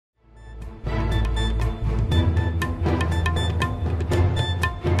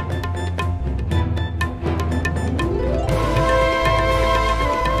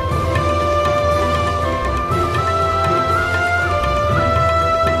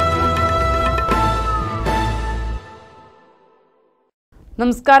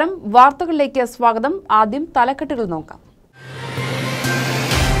നമസ്കാരം, വാർത്തകളിലേക്ക് സ്വാഗതം. ആദ്യം തലക്കെട്ടുകൾ നോക്കാം.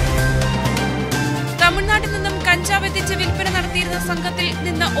 തമിഴ്നാട്ടിൽ നിന്നും കഞ്ചാവ് എത്തിച്ച് വിൽപ്പന നടത്തിയിരുന്ന സംഘത്തിൽ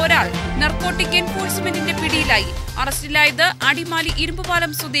നിന്ന് ഒരാൾ നർക്കോട്ടിക് എൻഫോഴ്സ്മെന്റിന്റെ പിടിയിലായി. അറസ്റ്റിലായത് അടിമാലി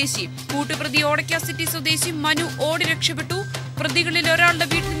ഇരുമ്പുപാലം സ്വദേശി. കൂട്ടുപ്രതി ഓടയ്ക്ക സിറ്റി സ്വദേശി മനു ഓടി രക്ഷപ്പെട്ടു. പ്രതികളിൽ ഒരാളുടെ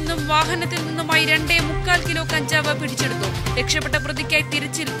വീട്ടിൽ നിന്നും വാഹനത്തിൽ നിന്നുമായി 2.25 കിലോ കഞ്ചാവ് പിടിച്ചെടുത്തു. രക്ഷപ്പെട്ട പ്രതിക്കായി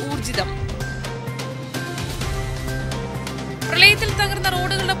തിരച്ചിൽ ഊർജിതം. പ്രളയത്തിൽ തകർന്ന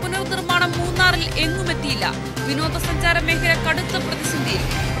റോഡുകളുടെ പുനർനിർമ്മാണം മൂന്നാറിൽ എങ്ങുമെത്തിയില്ല. വിനോദസഞ്ചാര മേഖല കടുത്ത പ്രതിസന്ധിയിൽ.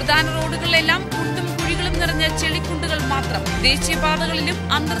 പ്രധാന റോഡുകളിലെല്ലാം കുണ്ടും കുഴികളും നിറഞ്ഞ ചെളിക്കുണ്ടുകൾ മാത്രം. ദേശീയപാതകളിലും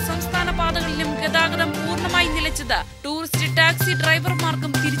അന്തർ സംസ്ഥാന പാതകളിലും ഗതാഗതം പൂർണ്ണമായി നിലച്ചത് ടൂറിസ്റ്റ് ടാക്സി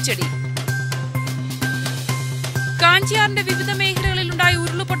ഡ്രൈവർമാർക്കും തിരിച്ചടി. കാഞ്ചിയാറിന്റെ വിവിധ മേഖലകളിലുണ്ടായ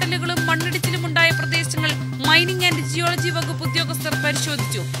ഉരുളുപൊട്ടലുകളും മണ്ണിടിച്ചിലും ഉണ്ടായ പ്രദേശങ്ങൾ മൈനിംഗ് ആൻഡ് ജിയോളജി വകുപ്പ് ഉദ്യോഗസ്ഥർ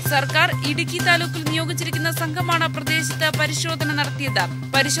പരിശോധിച്ചു. സർക്കാർ ഇടുക്കി താലൂക്കിൽ നിയോഗിച്ചിരിക്കുന്ന സംഘമാണ് പ്രദേശത്ത് പരിശോധന നടത്തിയത്.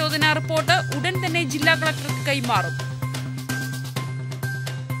 പരിശോധനാ റിപ്പോർട്ട് ഉടൻ തന്നെ ജില്ലാ കളക്ടർക്ക് കൈമാറും.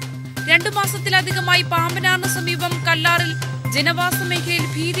 2 മാസത്തിലധികമായി പാമ്പനാറിന് സമീപം കല്ലാറിൽ ജനവാസ മേഖലയിൽ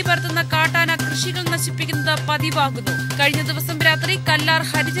ഭീതി പരത്തുന്ന കാട്ടാന കൃഷികൾ നശിപ്പിക്കുന്നത് പതിവാകുന്നു. കഴിഞ്ഞ ദിവസം രാത്രി കല്ലാർ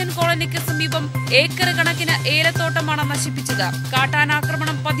ഹരിജൻ കോളനിക്ക് സമീപം ഏക്കർ കണക്കിന് ഏലത്തോട്ടമാണ് നശിപ്പിച്ചത്.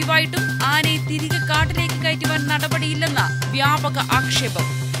 കാട്ടാനാക്രമണം പതിവായിട്ടും ആനയെ തിരികെ കാട്ടിലേക്ക് കയറ്റുവാൻ നടപടിയില്ലെന്ന വ്യാപക ആക്ഷേപം.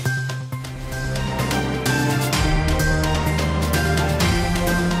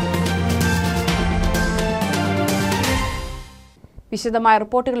 വിശദമായ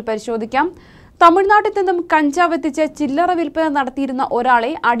റിപ്പോർട്ടുകൾ പരിശോധിക്കാം. തമിഴ്നാട്ടിൽ നിന്നും കഞ്ചാവ് എത്തിച്ച് ചില്ലറ വിൽപ്പന നടത്തിയിരുന്ന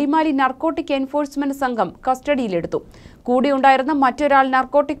ഒരാളെ അടിമാലി നർക്കോട്ടിക് എൻഫോഴ്സ്മെന്റ് സംഘം കസ്റ്റഡിയിലെടുത്തു. കൂടെയുണ്ടായിരുന്ന മറ്റൊരാൾ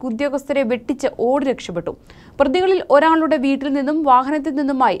നർക്കോട്ടിക് ഉദ്യോഗസ്ഥരെ വെട്ടിച്ച് ഓടി രക്ഷപ്പെട്ടു. പ്രതികളിൽ ഒരാളുടെ വീട്ടിൽ നിന്നും വാഹനത്തിൽ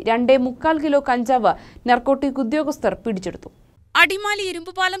നിന്നുമായി 2.25 കിലോ കഞ്ചാവ് നർക്കോട്ടിക് ഉദ്യോഗസ്ഥർ പിടിച്ചെടുത്തു. അടിമാലി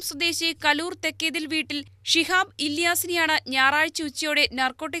ഇരുമ്പുപാലം സ്വദേശി കലൂർ തെക്കേതിൽ വീട്ടിൽ ഷിഹാബ് ഇല്യാസിനെയാണ് ഞായറാഴ്ച ഉച്ചയോടെ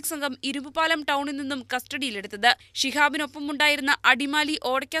നർക്കോട്ടിക് സംഘം ഇരുമ്പുപാലം ടൗണിൽ നിന്നും കസ്റ്റഡിയിലെടുത്തത്. ഷിഹാബിനൊപ്പമുണ്ടായിരുന്ന അടിമാലി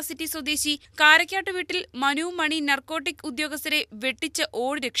ഓടയ്ക്ക സിറ്റി സ്വദേശി കാരക്കാട്ട് വീട്ടിൽ മനു മണി നർക്കോട്ടിക് ഉദ്യോഗസ്ഥരെ വെട്ടിച്ച്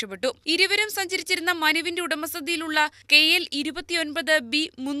ഓടി രക്ഷപ്പെട്ടു. ഇരുവരും സഞ്ചരിച്ചിരുന്ന മനുവിന്റെ ഉടമസ്ഥതയിലുള്ള KL 29B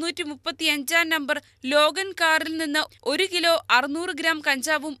 335 നമ്പർ ലോഗൻ കാറിൽ നിന്ന് 1 കിലോ 600 ഗ്രാം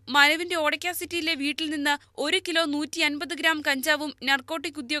കഞ്ചാവും മനുവിന്റെ ഓടയ്ക്ക സിറ്റിയിലെ വീട്ടിൽ നിന്ന് 1 കിലോ 150 ഗ്രാം കഞ്ചാവും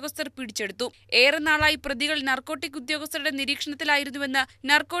നർക്കോട്ടിക് ഉദ്യോഗസ്ഥർ പിടിച്ചെടുത്തു. ഏറെ നാളായി പ്രതികൾ നർക്കോട്ടിക് ഉദ്യോഗസ്ഥരുടെ നിരീക്ഷണത്തിലായിരുന്നുവെന്ന്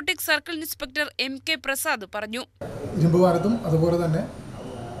narcotic circle inspector MK Prasad പറഞ്ഞു. ഇരുമ്പുപാലത്തും അതുപോലെ തന്നെ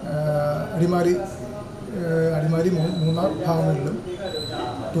അടിമാലി മൂന്നാർ ഭാഗങ്ങളിലും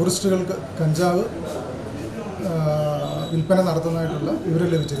ടൂറിസ്റ്റുകൾക്ക് കഞ്ചാവ് വിൽപ്പന നടത്തുന്നതായിട്ടുള്ള വിവരം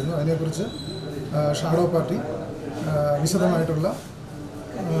ലഭിച്ചിരുന്നു. അതിനെക്കുറിച്ച് ഷാഡോ പാർട്ടി വിശദമായിട്ടുള്ള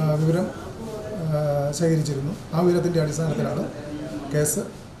വിവരം ശേഖരിച്ചിരുന്നു. ആ വിവരത്തിന്റെ അടിസ്ഥാനത്തിലാണ് കേസ്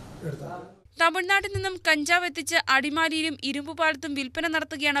എടുത്തത്. തമിഴ്നാട്ടിൽ നിന്നും കഞ്ചാവ് എത്തിച്ച് അടിമാലിയിലും ഇരുമ്പുപാലത്തും വിൽപ്പന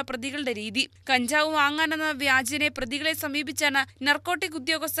നടത്തുകയാണ് പ്രതികളുടെ രീതി. കഞ്ചാവ് വാങ്ങാനെന്ന വ്യാജനെ പ്രതികളെ സമീപിച്ചാണ് നർക്കോട്ടിക്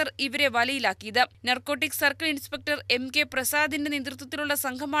ഉദ്യോഗസ്ഥർ ഇവരെ വലയിലാക്കിയത്. നർക്കോട്ടിക് സർക്കിൾ ഇൻസ്പെക്ടർ MK പ്രസാദിന്റെ നേതൃത്വത്തിലുള്ള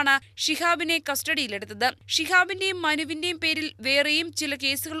സംഘമാണ് ഷിഹാബിനെ കസ്റ്റഡിയിലെടുത്തത്. ഷിഹാബിന്റെയും മനുവിന്റെയും പേരിൽ വേറെയും ചില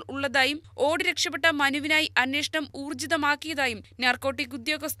കേസുകൾ ഉള്ളതായും ഓടി രക്ഷപ്പെട്ട മനുവിനായി അന്വേഷണം ഊർജിതമാക്കിയതായും നർക്കോട്ടിക്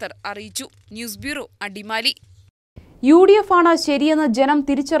ഉദ്യോഗസ്ഥർ അറിയിച്ചു. News bureau, Adimali. UDF ആണ് ശരിയെന്ന് ജനം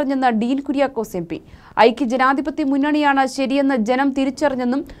തിരിച്ചറിഞ്ഞെന്ന് ഡീൻ കുര്യാക്കോസ് MP. ഐക്യജനാധിപത്യ മുന്നണിയാണ് ശരിയെന്ന് ജനം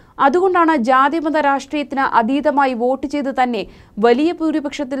തിരിച്ചറിഞ്ഞെന്നും അതുകൊണ്ടാണ് ജാതിമത രാഷ്ട്രീയത്തിന് അതീതമായി വോട്ട് ചെയ്ത് തന്നെ വലിയ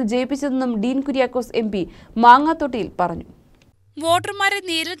ഭൂരിപക്ഷത്തിൽ ജയിപ്പിച്ചതെന്നും ഡീൻ കുര്യാക്കോസ് MP മാങ്ങാത്തൊട്ടിയിൽ പറഞ്ഞു. വോട്ടർമാരെ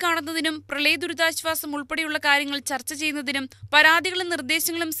നേരിൽ കാണുന്നതിനും പ്രളയ ദുരിതാശ്വാസം ഉൾപ്പെടെയുള്ള കാര്യങ്ങൾ ചർച്ച ചെയ്യുന്നതിനും പരാതികളും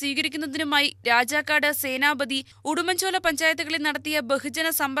നിർദ്ദേശങ്ങളും സ്വീകരിക്കുന്നതിനുമായി രാജാക്കാട്, സേനാപതി, ഉടുമ്പൻചോല പഞ്ചായത്തുകളിൽ നടത്തിയ ബഹുജന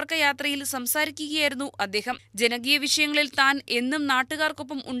സമ്പർക്ക യാത്രയിൽ സംസാരിക്കുകയായിരുന്നു അദ്ദേഹം. ജനകീയ വിഷയങ്ങളിൽ താൻ എന്നും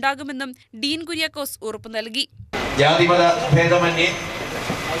നാട്ടുകാർക്കൊപ്പം ഉണ്ടാകുമെന്നും ഡീൻ കുര്യാക്കോസ് ഉറപ്പു നൽകി. ജാതിമത ഭേദമന്യേ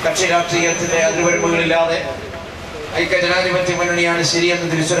കക്ഷി രാഷ്ട്രീയത്തിന്റെ അതിർവരമ്പുകളില്ലാതെ ഐക്യജനാധിപത്യ മുന്നണിയാണ് ശരിയെന്ന്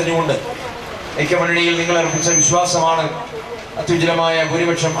തിരിച്ചറിഞ്ഞുകൊണ്ട് ഐക്യമുന്നണിയിൽ നിങ്ങൾ അർപ്പിച്ച വിശ്വാസമാണ് അത്യുജ്വലമായ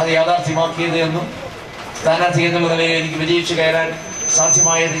ഭൂരിപക്ഷം അത് യാഥാർത്ഥ്യമാക്കിയത് എന്നും സ്ഥാനാർത്ഥി എന്നുള്ള നിലയിൽ എനിക്ക് വിജയിച്ചു കയറാൻ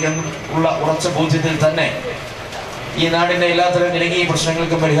സാധ്യമായത് എന്നും ഉള്ള ഉറച്ച ബോധ്യത്തിൽ തന്നെ ഈ നാടിന്റെ എല്ലാത്തരം ജനകീയ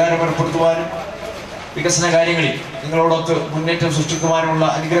പ്രശ്നങ്ങൾക്കും പരിഹാരം ഏർപ്പെടുത്തുവാനും വികസന കാര്യങ്ങളിൽ നിങ്ങളോടൊത്ത് മുന്നേറ്റം സൃഷ്ടിക്കുവാനുമുള്ള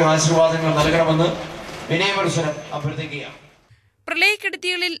അനുഗ്രഹാശീർവാദങ്ങൾ നൽകണമെന്ന് വിനയമനുസരം അഭ്യർത്ഥിക്കുകയാണ്.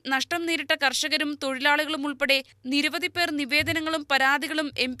 പ്രളയക്കെടുതികളിൽ നഷ്ടം നേരിട്ട കർഷകരും തൊഴിലാളികളും ഉൾപ്പെടെ നിരവധി പേർ നിവേദനങ്ങളും പരാതികളും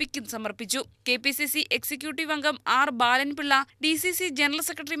MPക്ക് സമർപ്പിച്ചു. KPCC എക്സിക്യൂട്ടീവ് അംഗം R ബാലൻപിള്ള, DCC ജനറൽ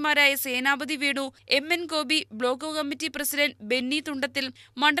സെക്രട്ടറിമാരായ സേനാപതി Venu, MN Gopi, block committee president Benny Thundathil,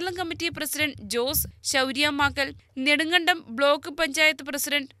 മണ്ഡലം committee president Jose ശൗര്യാമാക്കൽ, Nedumkandam block panchayat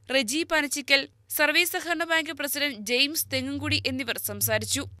president Reji Panachickal, service സഹകരണ ബാങ്ക് പ്രസിഡന്റ് ജെയിംസ് തെങ്ങുംകുടി എന്നിവർ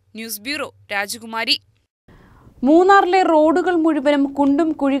സംസാരിച്ചു. ന്യൂസ് ബ്യൂറോ, രാജകുമാരി. മൂന്നാറിലെ റോഡുകൾ മുഴുവനും കുണ്ടും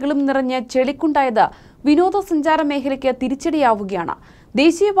കുഴികളും നിറഞ്ഞ് ചെളിക്കുണ്ടായത് വിനോദസഞ്ചാര മേഖലയ്ക്ക് തിരിച്ചടിയാവുകയാണ്.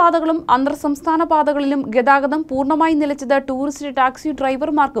 ദേശീയപാതകളും അന്തർ സംസ്ഥാന പാതകളിലും ഗതാഗതം പൂർണ്ണമായി നിലച്ചത് ടൂറിസ്റ്റ് ടാക്സി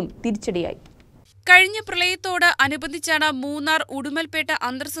ഡ്രൈവർമാർക്കും തിരിച്ചടിയായി. കഴിഞ്ഞ പ്രളയത്തോട് അനുബന്ധിച്ചാണ് മൂന്നാർ ഉടുമൽപേട്ട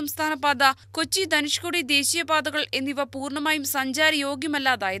അന്തർ സംസ്ഥാന പാത, കൊച്ചി ധനുഷ്കോടി ദേശീയപാതകൾ എന്നിവ പൂർണ്ണമായും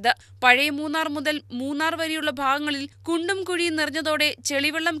സഞ്ചാരയോഗ്യമല്ലാതായത്. പഴയ മൂന്നാർ മുതൽ മൂന്നാർ വരെയുള്ള ഭാഗങ്ങളിൽ കുണ്ടും കുഴിയും നിറഞ്ഞതോടെ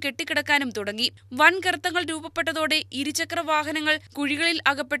ചെളിവെള്ളം കെട്ടിക്കിടക്കാനും തുടങ്ങി. വൻ ഗർത്തങ്ങൾ രൂപപ്പെട്ടതോടെ ഇരുചക്ര വാഹനങ്ങൾ കുഴികളിൽ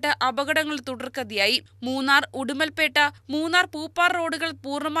അകപ്പെട്ട് അപകടങ്ങൾ തുടർക്കഥയായി. മൂന്നാർ ഉടുമൽപേട്ട മൂന്നാർ പൂപ്പാർ റോഡുകൾ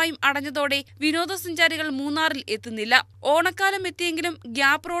പൂർണ്ണമായും അടഞ്ഞതോടെ വിനോദസഞ്ചാരികൾ മൂന്നാറിൽ എത്തുന്നില്ല. ഓണക്കാലം എത്തിയെങ്കിലും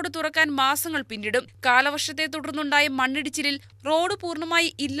ഗ്യാപ് റോഡ് തുറക്കാൻ മാസങ്ങൾ പിന്നിടും. കാലവർഷത്തെ തുടർന്നുണ്ടായ മണ്ണിടിച്ചിലിൽ റോഡ് പൂർണ്ണമായി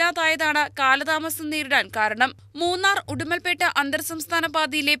ഇല്ലാതായതാണ് കാലതാമസം നേരിടാൻ കാരണം. മൂന്നാർ ഉടുമൽപേട്ട അന്തർ സംസ്ഥാന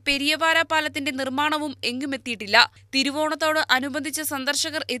പാതയിലെ പെരിയവാര പാലത്തിന്റെ നിർമ്മാണവും എങ്ങുമെത്തിയിട്ടില്ല. തിരുവോണത്തോട് അനുബന്ധിച്ച്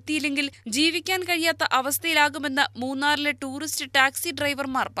സന്ദർശകർ എത്തിയില്ലെങ്കിൽ ജീവിക്കാൻ കഴിയാത്ത അവസ്ഥയിലാകുമെന്ന് മൂന്നാറിലെ ടൂറിസ്റ്റ് ടാക്സി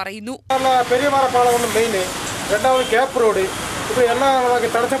ഡ്രൈവർമാർ പറയുന്നു. இப்போ எல்லாம் நமக்கு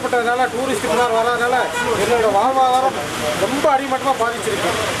தடைச்சப்பட்டதுனால டூரிஸ்ட் வராதனால என்னோட வாழ்வாதாரம் ரொம்ப அடிமட்டமாக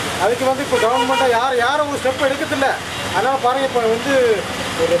பாதிச்சிருக்கு. அதுக்கு இப்போ கவர்மெண்ட்டாக யாரும் ஒரு ஸ்டெப் எடுக்கிறதில்ல. அதனால் பாருங்கள், இப்போ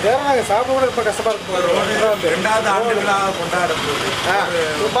ஒரு நேரம் நாங்கள் சாப்பிட கூட இப்போ கஷ்டமாக இருக்கு. 2வது ஆண்டு விழா கொண்டாடுறது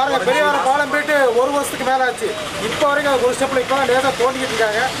பாருங்கள், பெரியவார பாலம் போயிட்டு 1 வருஷத்துக்கு மேலே ஆச்சு. இப்போ வரைக்கும் அது ஒரு ஸ்டெப்பில் இப்போ லேசாக தோண்டிக்கிட்டு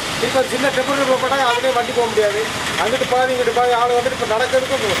இருக்காங்க. இப்போ சின்ன டெம்பரரி போட்டாங்க, அதுலேயே வண்டி போக முடியாது. அங்கிட்டு பாதி இங்கிட்டு பாதி ஆள் இப்போ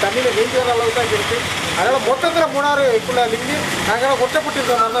நடக்கிறதுக்கும் தண்ணியில் வெஞ்சி வர அளவுக்கு தான் இருக்குது. அதனால் மொத்தத்தில் மூணாறு இப்போ லிங்கி நாங்கள்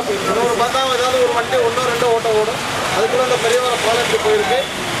ஒட்டப்பட்டிருக்கிற மாதிரி தான் போயிருக்கோம். ஒரு பார்த்தா ஏதாவது ஒரு வண்டி 1-2 ஓட்டம் ஓடும். அதுக்குள்ளே அந்த பெரியவார பாலத்துக்கு போயிருக்கு.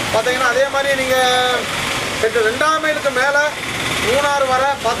 பார்த்தீங்கன்னா அதே மாதிரி நீங்கள் 2ஆம் மைலுக்கு மேலே மூணாறு வர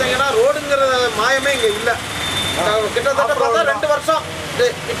பார்த்தீங்கன்னா ரோடுங்கிற மாயமே இங்கே இல்லை. கிட்டத்தட்ட பார்த்தா 2 வருஷம்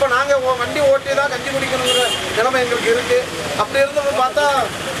இப்போ நாங்கள் வண்டி ஓட்டி தான் கஞ்சி குடிக்கணுங்கிற நிலைமை எங்களுக்கு இருக்குது. அப்படி இருந்தவங்க பார்த்தா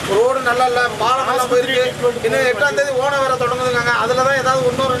ரோடு நல்லா இல்லை, பாலம் நல்லா போயிருக்கு. இன்னும் 8ஆம் தேதி ஓணம் வேற தொடங்குதுங்க. அதில் தான் ஏதாவது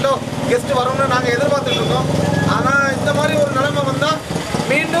 1-2 கெஸ்ட் வரணும்னு நாங்கள் எதிர்பார்த்துட்டு இருக்கோம். ஆனால் இந்த மாதிரி ஒரு நிலைமை வந்தால்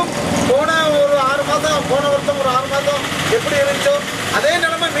மீண்டும் போன ஒரு 6 மாதம், போன வருஷம் ஒரு 6 மாதம் எப்படி இருந்துச்சோ അതേ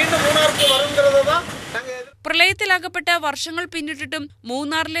നിലമ மீண்டும் മൂന്നാർക്ക് വരുംங்கிறது தான் நாங்கள். പ്രളയത്തിലകപ്പെട്ട വർഷങ്ങൾ പിന്നിട്ടിട്ടും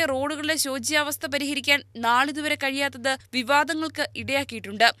മൂന്നാറിലെ റോഡുകളുടെ ശോച്യാവസ്ഥ പരിഹരിക്കാൻ നാളിതുവരെ കഴിയാത്തത് വിവാദങ്ങൾക്ക്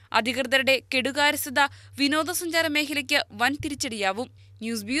ഇടയാക്കിയിട്ടുണ്ട്. അധികൃതരുടെ കെടുകാര്യസ്ഥത വിനോദസഞ്ചാര മേഖലയ്ക്ക് വൻ തിരിച്ചടിയാവും.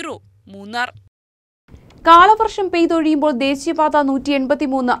 News bureau, Munnar. കാലവർഷം പെയ്തൊഴിയുമ്പോൾ ദേശീയപാത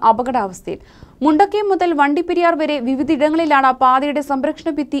 183 അപകടാവസ്ഥയിൽ. മുണ്ടക്കയം മുതൽ വണ്ടിപ്പെരിയാർ വരെ വിവിധയിടങ്ങളിലാണ് പാതയുടെ സംരക്ഷണ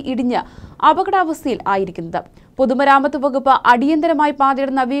ഭിത്തി ഇടിഞ്ഞ് അപകടാവസ്ഥയിൽ ആയിരിക്കുന്നത്. പൊതുമരാമത്ത് വകുപ്പ് അടിയന്തരമായി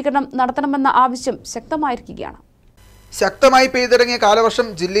പാതയുടെ നവീകരണം നടത്തണമെന്ന ആവശ്യം ശക്തമായിരിക്കുകയാണ്. ശക്തമായി പെയ്തിറങ്ങിയ കാലവർഷം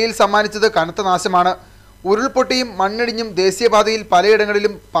ജില്ലയിൽ സമ്മാനിച്ചത് കനത്ത നാശമാണ്. ഉരുൾപൊട്ടിയും മണ്ണിടിഞ്ഞും ദേശീയപാതയിൽ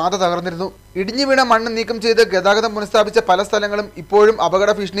പലയിടങ്ങളിലും പാത തകർന്നിരുന്നു. ഇടിഞ്ഞു വീണ മണ്ണ് നീക്കം ചെയ്ത് ഗതാഗതം പുനഃസ്ഥാപിച്ച പല സ്ഥലങ്ങളും ഇപ്പോഴും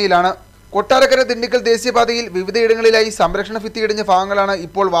അപകട ഭീഷണിയിലാണ്. കൊട്ടാരക്കര ദിണ്ടിക്കൽ ദേശീയപാതയിൽ വിവിധയിടങ്ങളിലായി സംരക്ഷണ ഭിത്തി ഇടിഞ്ഞ ഭാഗങ്ങളാണ്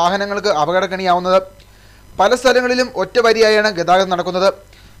ഇപ്പോൾ വാഹനങ്ങൾക്ക് അപകടക്കണിയാവുന്നത്. പല സ്ഥലങ്ങളിലും ഒറ്റ വരിയായാണ് ഗതാഗതം നടക്കുന്നത്.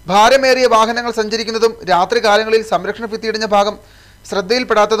 ഭാരമേറിയ വാഹനങ്ങൾ സഞ്ചരിക്കുന്നതും രാത്രികാലങ്ങളിൽ സംരക്ഷണ ഭിത്തി ഇടിഞ്ഞ ഭാഗം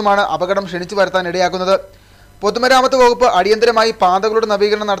ശ്രദ്ധയിൽപ്പെടാത്തതുമാണ് അപകടം ക്ഷണിച്ചു വരുത്താൻ ഇടയാക്കുന്നത്. പൊതുമരാമത്ത് വകുപ്പ് അടിയന്തരമായി പാതകളുടെ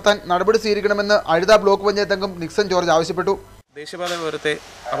നവീകരണം നടത്താൻ നടപടി സ്വീകരിക്കണമെന്ന് അഴുത ബ്ലോക്ക് പഞ്ചായത്ത് അംഗം നിക്സൺ ജോർജ് ആവശ്യപ്പെട്ടു. ദേശീയപാത ഓരത്തെ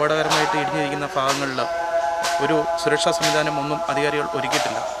അപകടകരമായിട്ട് ഇടിഞ്ഞിരിക്കുന്ന ഭാഗങ്ങളിൽ ഒരു സുരക്ഷാ സംവിധാനം ഒന്നും അധികാരികൾ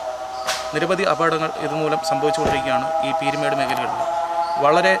ഒരുക്കിയിട്ടില്ല. നിരവധി അപകടങ്ങൾ ഇതുമൂലം സംഭവിച്ചുകൊണ്ടിരിക്കുകയാണ് ഈ പീരുമേട് മേഖലകളിൽ.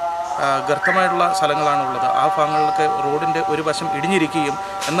 വളരെ ഗർത്തമായിട്ടുള്ള സ്ഥലങ്ങളാണുള്ളത്. ആ ഭാഗങ്ങളിലൊക്കെ റോഡിൻ്റെ ഒരു വശം ഇടിഞ്ഞിരിക്കുകയും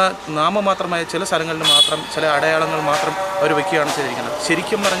എന്നാൽ നാമമാത്രമായ ചില സ്ഥലങ്ങളിൽ മാത്രം ചില അടയാളങ്ങൾ മാത്രം അവർ വയ്ക്കുകയാണ് ചെയ്തിരിക്കുന്നത്.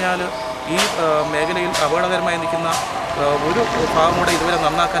 ശരിക്കും പറഞ്ഞാൽ ഈ മേഖലയിൽ അപകടകരമായി നിൽക്കുന്ന ഒരു ഭാഗം കൂടെ ഇതുവരെ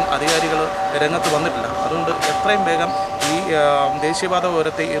നന്നാക്കാൻ അധികാരികൾ രംഗത്ത് വന്നിട്ടില്ല. അതുകൊണ്ട് എത്രയും വേഗം ഈ ദേശീയപാത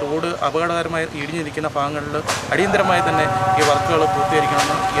ഓരത്തെ ഈ റോഡ് അപകടകരമായി ഇടിഞ്ഞിരിക്കുന്ന ഭാഗങ്ങളിൽ അടിയന്തരമായി തന്നെ ഈ വർക്കുകൾ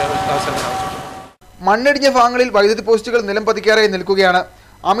പൂർത്തീകരിക്കണമെന്ന് ഈ അവസരത്തിൽ ആവശ്യപ്പെട്ടു. മണ്ണിടിഞ്ഞ ഭാഗങ്ങളിൽ വൈദ്യുതി പോസ്റ്റുകൾ നിലം പതിക്കാറായി നിൽക്കുകയാണ്.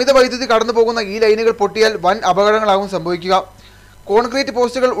 അമിത വൈദ്യുതി കടന്നു പോകുന്ന ഈ ലൈനുകൾ പൊട്ടിയാൽ വൻ അപകടങ്ങളാകും സംഭവിക്കുക. കോൺക്രീറ്റ്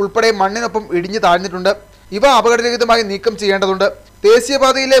പോസ്റ്റുകൾ ഉൾപ്പെടെ മണ്ണിനൊപ്പം ഇടിഞ്ഞു താഴ്ന്നിട്ടുണ്ട്. ഇവ അപകടരഹിതമായി നീക്കം ചെയ്യേണ്ടതുണ്ട്.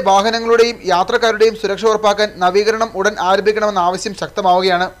 ദേശീയപാതയിലെ വാഹനങ്ങളുടെയും യാത്രക്കാരുടെയും സുരക്ഷ ഉറപ്പാക്കാൻ നവീകരണം ഉടൻ ആരംഭിക്കണമെന്ന ആവശ്യം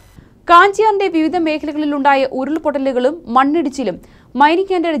ശക്തമാവുകയാണ്. കാഞ്ചിയാറിന്റെ വിവിധ മേഖലകളിലുണ്ടായ ഉരുൾപൊട്ടലുകളും മണ്ണിടിച്ചിലും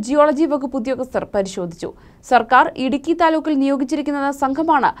മൈനിങ് ആൻഡ് ജിയോളജി വകുപ്പ് ഉദ്യോഗസ്ഥർ പരിശോധിച്ചു. സർക്കാർ ഇടുക്കി താലൂക്കിൽ നിയോഗിച്ചിരിക്കുന്ന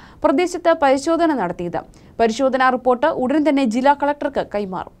സംഘമാണ് പ്രദേശത്ത് പരിശോധന നടത്തിയത്. പരിശോധനാ റിപ്പോർട്ട് ഉടൻ തന്നെ ജില്ലാ കളക്ടർക്ക്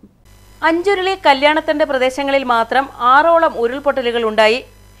കൈമാറും. അഞ്ചുരുളി കല്യാണത്തണ്ട് പ്രദേശങ്ങളിൽ മാത്രം 6ഓളം ഉരുൾപൊട്ടലുകൾ ഉണ്ടായി.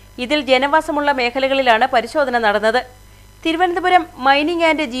 ഇതിൽ ജനവാസമുള്ള മേഖലകളിലാണ് പരിശോധന നടന്നത്. തിരുവനന്തപുരം മൈനിങ്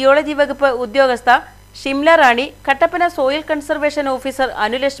ആൻഡ് ജിയോളജി വകുപ്പ് ഉദ്യോഗസ്ഥ ഷിംല റാണി, Kattappana soil conservation officer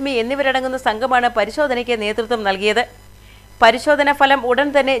Anulakshmi എന്നിവരടങ്ങുന്ന സംഘമാണ് പരിശോധനയ്ക്ക് നേതൃത്വം നൽകിയത്. പരിശോധനാ ഫലം ഉടൻ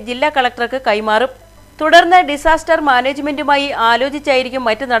തന്നെ ജില്ലാ കളക്ടർക്ക് കൈമാറും. തുടർന്ന് ഡിസാസ്റ്റർ മാനേജ്മെന്റുമായി ആലോചിച്ചായിരിക്കും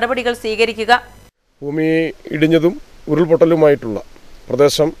മറ്റ് നടപടികൾ സ്വീകരിക്കുക. ഭൂമി ഇടിഞ്ഞതും ഉരുൾപൊട്ടലുമായിട്ടുള്ള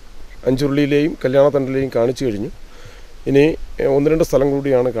പ്രദേശം അഞ്ചുരുളിയിലെയും കല്യാണത്തണ്ടിലെയും കാണിച്ചു കഴിഞ്ഞു. ഇനി 1-2 സ്ഥലം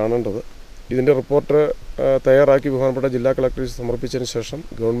കൂടിയാണ് കാണേണ്ടത്. ഇതിൻ്റെ റിപ്പോർട്ട് തയ്യാറാക്കി ബഹുമാനപ്പെട്ട ജില്ലാ കളക്ടറേറ്റ് സമർപ്പിച്ചതിന് ശേഷം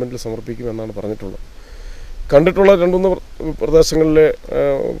ഗവൺമെൻറ്റിൽ സമർപ്പിക്കുമെന്നാണ് പറഞ്ഞിട്ടുള്ളത്. കണ്ടിട്ടുള്ള 2-3 പ്രദേശങ്ങളിലെ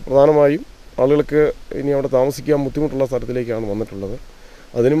പ്രധാനമായും ആളുകൾക്ക് ഇനി അവിടെ താമസിക്കാൻ ബുദ്ധിമുട്ടുള്ള സ്ഥലത്തിലേക്കാണ് വന്നിട്ടുള്ളത്.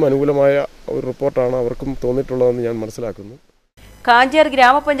 അതിനും അനുകൂലമായ ഒരു റിപ്പോർട്ടാണ് അവർക്കും തോന്നിയിട്ടുള്ളതെന്ന് ഞാൻ മനസ്സിലാക്കുന്നു. കാഞ്ചിയാർ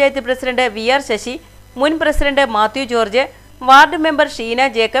ഗ്രാമപഞ്ചായത്ത് പ്രസിഡന്റ് VR ശശി, മുൻ president Mathew George, ward member Sheena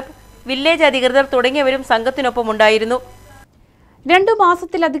Jacob, village അധികൃതർ തുടങ്ങിയവരും സംഘത്തിനൊപ്പമുണ്ടായിരുന്നു. 2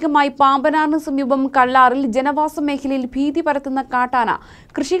 മാസത്തിലധികമായി പാമ്പനാറിന് സമീപം കല്ലാറിൽ ജനവാസ മേഖലയിൽ ഭീതി പരത്തുന്ന കാട്ടാന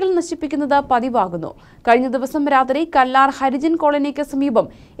കൃഷികൾ നശിപ്പിക്കുന്നത് പതിവാകുന്നു. കഴിഞ്ഞ ദിവസം രാത്രി കല്ലാർ ഹരിജൻ കോളനിക്ക് സമീപം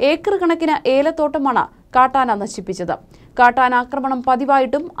ഏക്കർ കണക്കിന് ഏലത്തോട്ടമാണ് കാട്ടാന നശിപ്പിച്ചത്. കാട്ടാന ആക്രമണം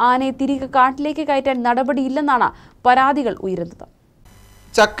പതിവായിട്ടും ആനയെ തിരികെ കാട്ടിലേക്ക് കയറ്റാൻ നടപടിയില്ലെന്നാണ് പരാതികൾ ഉയരുന്നത്.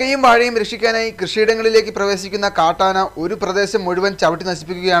 ചക്കയും വാഴയും രക്ഷിക്കാനായി കൃഷിയിടങ്ങളിലേക്ക് പ്രവേശിക്കുന്ന കാട്ടാന ഒരു പ്രദേശം മുഴുവൻ ചവിട്ടി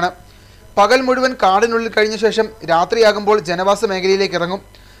നശിപ്പിക്കുകയാണ്. പകൽ മുഴുവൻ കാടിനുള്ളിൽ കഴിഞ്ഞ ശേഷം രാത്രിയാകുമ്പോൾ ജനവാസ മേഖലയിലേക്ക് ഇറങ്ങും.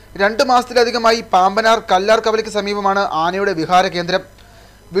 2 മാസത്തിലധികമായി പാമ്പനാർ കല്ലാർ കവലയ്ക്ക് സമീപമാണ് ആനയുടെ വിഹാര കേന്ദ്രം.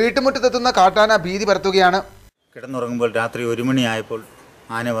 വീട്ടുമുറ്റത്തെത്തുന്ന കാട്ടാന ഭീതി പരത്തുകയാണ്. കിടന്നുറങ്ങുമ്പോൾ രാത്രി 1 മണിയായപ്പോൾ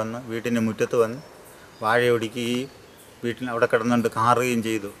ആന വന്ന് വീട്ടിൻ്റെ മുറ്റത്ത് വന്ന് വാഴയൊടിക്കുകയും വീട്ടിൽ അവിടെ കിടന്നുകൊണ്ട് കാറുകയും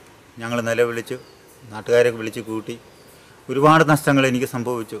ചെയ്തു. ഞങ്ങൾ നിലവിളിച്ചു, നാട്ടുകാരെ വിളിച്ച് കൂട്ടി. ഒരുപാട് നഷ്ടങ്ങൾ എനിക്ക്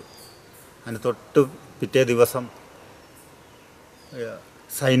സംഭവിച്ചു. അതിന് തൊട്ട് പിറ്റേ ദിവസം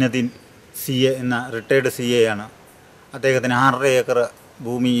സൈനദീൻ CA എന്ന റിട്ടയർഡ് CA ആണ്. അദ്ദേഹത്തിന് 6.5 ഏക്കർ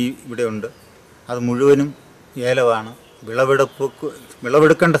ഭൂമി ഇവിടെ ഉണ്ട്. അത് മുഴുവനും ഏലമാണ്.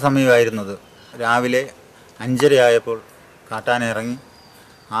 വിളവെടുക്കേണ്ട സമയമായിരുന്നത്. രാവിലെ 5:30 ആയപ്പോൾ കാട്ടാന ഇറങ്ങി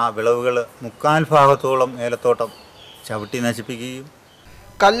ആ വിളവുകൾ 3/4 ഭാഗത്തോളം ഏലത്തോട്ടം ചവിട്ടി നശിപ്പിക്കുകയും.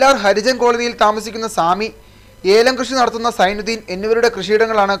 കല്ലാർ ഹരിജൻ കോളനിയിൽ താമസിക്കുന്ന സാമി, ഏലം കൃഷി നടത്തുന്ന സൈനുദ്ദീൻ എന്നിവരുടെ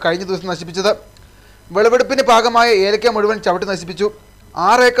കൃഷിയിടങ്ങളാണ് കഴിഞ്ഞ ദിവസം നശിപ്പിച്ചത്. വിളവെടുപ്പിന് ഭാഗമായ ഏലക്ക മുഴുവൻ ചവിട്ടി നശിപ്പിച്ചു.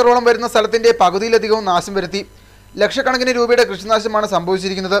 6 ഏക്കറോളം വരുന്ന സ്ഥലത്തിന്റെ പകുതിയിലധികവും നാശം വരുത്തി. ലക്ഷക്കണക്കിന് രൂപയുടെ കൃഷിനാശമാണ്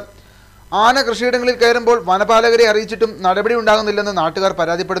സംഭവിച്ചിരിക്കുന്നത്. ആന കൃഷിയിടങ്ങളിൽ കയറുമ്പോൾ വനപാലകരെ അറിയിച്ചിട്ടും നടപടി ഉണ്ടാകുന്നില്ലെന്ന് നാട്ടുകാർ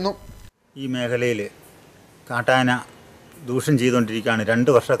പരാതിപ്പെടുന്നു. ഈ മേഖലയിൽ കാട്ടാന ദൂഷണം ചെയ്തുകൊണ്ടിരിക്കുകയാണ്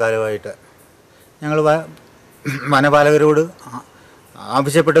 2 വർഷക്കാലമായിട്ട്. ഞങ്ങൾ വനപാലകരോട്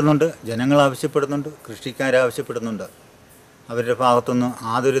ആവശ്യപ്പെടുന്നുണ്ട്, ജനങ്ങൾ ആവശ്യപ്പെടുന്നുണ്ട്, കൃഷിക്കാർ ആവശ്യപ്പെടുന്നുണ്ട്. അവരുടെ ഭാഗത്തുനിന്ന്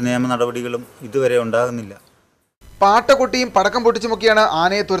യാതൊരു നിയമ നടപടികളും ഇതുവരെ ഉണ്ടാകുന്നില്ല. പാട്ടകൊട്ടിയും പടക്കം പൊട്ടിച്ചുമൊക്കെയാണ്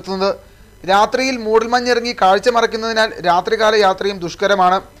ആനയെ തുരത്തുന്നത്. രാത്രിയിൽ മൂടൽമഞ്ഞിറങ്ങി കാഴ്ച മറയ്ക്കുന്നതിനാൽ രാത്രികാല യാത്രയും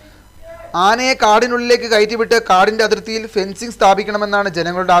ദുഷ്കരമാണ്. ആനയെ കാടിനുള്ളിലേക്ക് കയറ്റിവിട്ട് കാടിൻ്റെ അതിർത്തിയിൽ ഫെൻസിംഗ് സ്ഥാപിക്കണമെന്നാണ്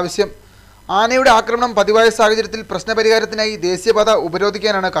ജനങ്ങളുടെ ആവശ്യം. ആനയുടെ ആക്രമണം പതിവായ സാഹചര്യത്തിൽ പ്രശ്നപരിഹാരത്തിനായി ദേശീയപാത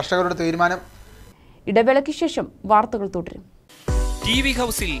ഉപരോധിക്കാനാണ് കർഷകരുടെ തീരുമാനം. ഇടവേളയ്ക്ക് ശേഷം വാർത്തകൾ തുടരും. TV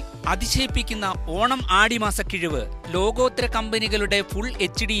ഹൗസിൽ അതിശയിപ്പിക്കുന്ന ഓണം ആടിമാസ കിഴിവ്. ലോകോത്തര കമ്പനികളുടെ ഫുൾ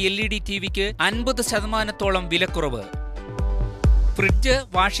HD LED TVക്ക് 50% വിലക്കുറവ്. Fridge,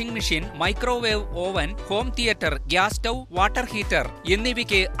 washing machine, microwave oven, home theatre, gas stove, water heater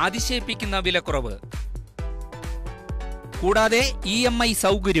എന്നിവയ്ക്ക് അതിശയിപ്പിക്കുന്ന വിലക്കുറവ്. കൂടാതെ EMI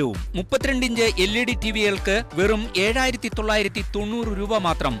സൗകര്യവും. 32 ഇഞ്ച് LED TVകൾക്ക് വെറും 7,990 രൂപ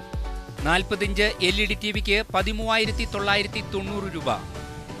മാത്രം. 40 ഇഞ്ച് LED TVക്ക് 13,990 രൂപ.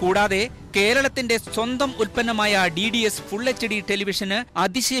 കൂടാതെ കേരളത്തിന്റെ സ്വന്തം ഉൽപ്പന്നമായ DDS ഫുൾ HD ടെലിവിഷന്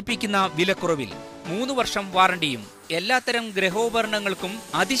അതിശയിപ്പിക്കുന്ന വിലക്കുറവിൽ. 3 വർഷം വാറണ്ടിയും. എല്ലാത്തരം ഗൃഹോപകരണങ്ങൾക്കും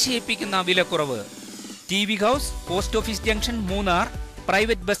അതിശയിപ്പിക്കുന്ന വിലക്കുറവ്. TV house, post office junction, Munnar,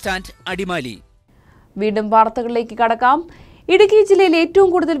 private bus stand, Adimali. വീണ്ടും വാർത്തകളിലേക്ക് കടക്കാം. ഇടുക്കി ജില്ലയിൽ ഏറ്റവും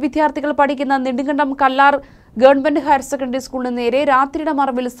കൂടുതൽ വിദ്യാർത്ഥികൾ പഠിക്കുന്ന Nedumkandam Kallar government higher secondary സ്കൂളിന് നേരെ രാത്രിയുടെ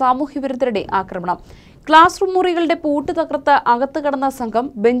മറവിൽ സാമൂഹ്യവിരുദ്ധരുടെ ആക്രമണം. ക്ലാസ് റൂം മുറികളുടെ പൂട്ട് തകർത്ത് അകത്ത് കടന്ന സംഘം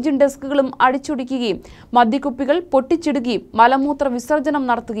ബെഞ്ചും ഡെസ്കുകളും അടിച്ചൊടിക്കുകയും മദ്യക്കുപ്പികൾ പൊട്ടിച്ചിടുകയും മലമൂത്ര വിസർജനം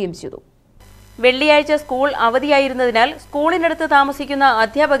നടത്തുകയും ചെയ്തു. വെള്ളിയാഴ്ച സ്കൂൾ അവധിയായിരുന്നതിനാൽ സ്കൂളിനടുത്ത് താമസിക്കുന്ന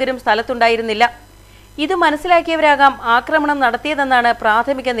അധ്യാപകരും സ്ഥലത്തുണ്ടായിരുന്നില്ല. ഇത് മനസ്സിലാക്കിയവരാകാം ആക്രമണം നടത്തിയതെന്നാണ്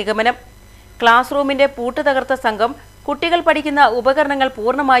പ്രാഥമിക നിഗമനം. ക്ലാസ് റൂമിന്റെ പൂട്ട് തകർത്ത സംഘം കുട്ടികൾ പഠിക്കുന്ന ഉപകരണങ്ങൾ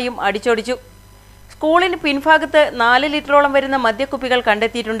പൂർണ്ണമായും അടിച്ചൊടിച്ചു. സ്കൂളിന് പിൻഭാഗത്ത് 4 ലിറ്ററോളം വരുന്ന മദ്യക്കുപ്പികൾ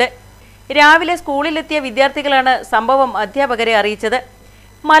കണ്ടെത്തിയിട്ടുണ്ട്. രാവിലെ സ്കൂളിലെത്തിയ വിദ്യാർത്ഥികളാണ് സംഭവം അധ്യാപകരെ അറിയിച്ചത്.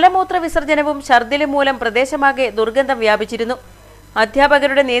 മലമൂത്ര വിസർജനവും ഛർദിലും മൂലം പ്രദേശമാകെ ദുർഗന്ധം വ്യാപിച്ചിരുന്നു.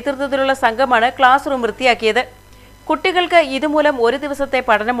 അധ്യാപകരുടെ നേതൃത്വത്തിലുള്ള സംഘമാണ് ക്ലാസ് റൂം വൃത്തിയാക്കിയത്. കുട്ടികൾക്ക് ഇതുമൂലം 1 ദിവസത്തെ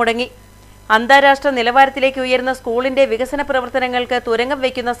പഠനം മുടങ്ങി. അന്താരാഷ്ട്ര നിലവാരത്തിലേക്ക് ഉയർന്ന സ്കൂളിന്റെ വികസന പ്രവർത്തനങ്ങൾക്ക് തുരങ്കം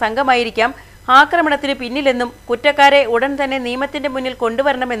വയ്ക്കുന്ന സംഘമായിരിക്കാം ആക്രമണത്തിന് പിന്നിലെന്നും കുറ്റക്കാരെ ഉടൻ തന്നെ നിയമത്തിന്റെ മുന്നിൽ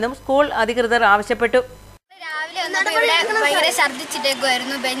കൊണ്ടുവരണമെന്നും സ്കൂൾ അധികൃതർ ആവശ്യപ്പെട്ടു. രാവിലെ വന്നപ്പോൾ ഇവിടെ ഭയങ്കര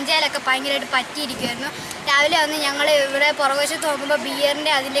ഛർദ്ദിച്ചിട്ടേക്കുമായിരുന്നു. ബെഞ്ചിലൊക്കെ ഭയങ്കരമായിട്ട് പറ്റിയിരിക്കുമായിരുന്നു. രാവിലെ വന്ന് ഞങ്ങൾ ഇവിടെ പുറകുവശത്ത് നോക്കുമ്പോൾ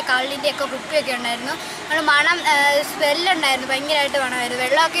ബിയറിൻ്റെ അതിൻ്റെ കള്ളിൻ്റെ ഒക്കെ കുപ്പിയൊക്കെ ഉണ്ടായിരുന്നു. നമ്മൾ മണം സ്മെല്ലുണ്ടായിരുന്നു, ഭയങ്കരമായിട്ട് മണമായിരുന്നു.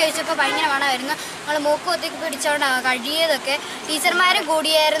 വെള്ളമൊക്കെ ഒഴിച്ചപ്പോൾ ഭയങ്കര മണമായിരുന്നു. നമ്മൾ മൂക്ക് കുത്തി പിടിച്ചുകൊണ്ടാണ് കഴുകിയതൊക്കെ. ടീച്ചർമാരും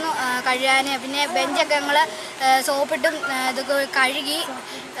കൂടിയായിരുന്നു കഴുകാൻ. പിന്നെ ബെഞ്ചൊക്കെ ഞങ്ങൾ സോപ്പിട്ടും ഇതൊക്കെ കഴുകി.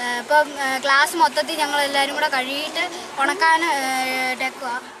 ഇപ്പം ക്ലാസ് മൊത്തത്തിൽ ഞങ്ങളെല്ലാവരും കൂടെ കഴുകിയിട്ട് ഉണക്കാൻ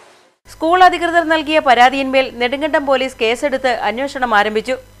ഇട്ടേക്കുക. സ്കൂൾ അധികൃതർ നൽകിയ പരാതിയിന്മേൽ നെടുങ്കണ്ടം പോലീസ് കേസെടുത്ത് അന്വേഷണം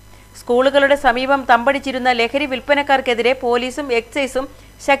ആരംഭിച്ചു. സ്കൂളുകളുടെ സമീപം തമ്പടിച്ചിരുന്ന ലഹരി വിൽപ്പനക്കാർക്കെതിരെ പോലീസും എക്സൈസും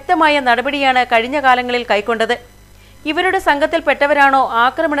ശക്തമായ നടപടിയാണ് കഴിഞ്ഞ കാലങ്ങളിൽ കൈക്കൊണ്ടത്. ഇവരുടെ സംഘത്തിൽപ്പെട്ടവരാണോ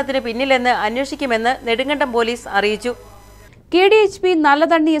ആക്രമണത്തിന് പിന്നിലെന്ന് അന്വേഷിക്കുമെന്ന് നെടുങ്കണ്ടം പോലീസ് അറിയിച്ചു. KDHP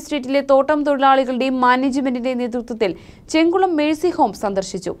നല്ലതണ്ണി എസ്റ്റേറ്റിലെ തോട്ടം തൊഴിലാളികളുടെയും മാനേജ്മെന്റിന്റെ നേതൃത്വത്തിൽ ചെങ്കുളം മേഴ്സി ഹോം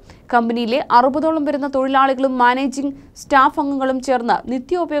സന്ദർശിച്ചു. കമ്പനിയിലെ 60ഓളം വരുന്ന തൊഴിലാളികളും മാനേജിംഗ് സ്റ്റാഫ് അംഗങ്ങളും ചേർന്ന്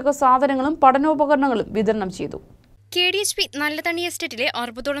നിത്യോപയോഗ സാധനങ്ങളും പഠനോപകരണങ്ങളും വിതരണം ചെയ്തു. KDHP നല്ലതണ്ണി എസ്റ്റേറ്റിലെ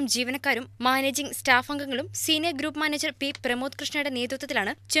 60ഓളം ജീവനക്കാരും മാനേജിംഗ് സ്റ്റാഫ് അംഗങ്ങളും senior group manager P. Pramod കൃഷ്ണയുടെ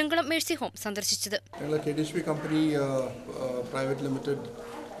നേതൃത്വത്തിലാണ് ചെങ്കുളം മേഴ്സി ഹോം സന്ദർശിച്ചത്. KDHP company private limited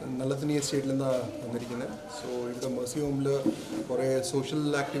Nallathanni എസ്റ്റേറ്റിൽ നിന്നാണ് വന്നിരിക്കുന്നത്. സോ ഇവിടെ മേഴ്സി ഹോമിൽ കുറേ സോഷ്യൽ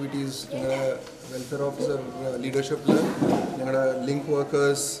ആക്ടിവിറ്റീസ് ഞങ്ങളുടെ വെൽഫെയർ ഓഫീസർ ലീഡർഷിപ്പിൽ ഞങ്ങളുടെ ലിങ്ക്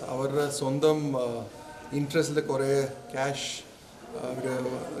വർക്കേഴ്സ് അവരുടെ സ്വന്തം ഇൻട്രസ്റ്റിൽ കുറേ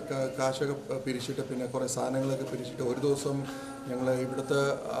കാശൊക്കെ പിരിച്ചിട്ട് പിന്നെ കുറേ സാധനങ്ങളൊക്കെ പിരിച്ചിട്ട് ഒരു ദിവസം ഞങ്ങൾ ഇവിടുത്തെ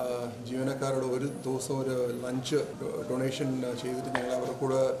ജീവനക്കാരോട് ഒരു ദിവസം ഒരു ലഞ്ച് ഡൊണേഷൻ ചെയ്തിട്ട് ഞങ്ങൾ അവരുടെ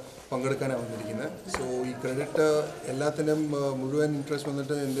കൂടെ പങ്കെടുക്കാനാണ് വന്നിരിക്കുന്നത്. സോ ഈ ക്രെഡിറ്റ് എല്ലാത്തിനും മുഴുവൻ ഇൻട്രസ്റ്റ്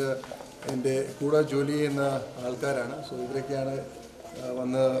വന്നിട്ട് എൻ്റെ കൂടെ ജോലി ചെയ്യുന്ന ആൾക്കാരാണ്. സോ ഇവരൊക്കെയാണ്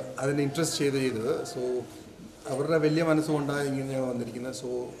വന്ന് അതിന് ഇൻട്രസ്റ്റ് ചെയ്തത്. സോ അവരുടെ വലിയ മനസ്സുകൊണ്ടാണ് ഇങ്ങനെ വന്നിരിക്കുന്നത്. സോ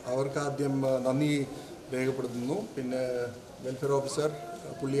അവർക്ക് ആദ്യം നന്ദി രേഖപ്പെടുത്തുന്നു. പിന്നെ വെൽഫെയർ ഓഫീസർ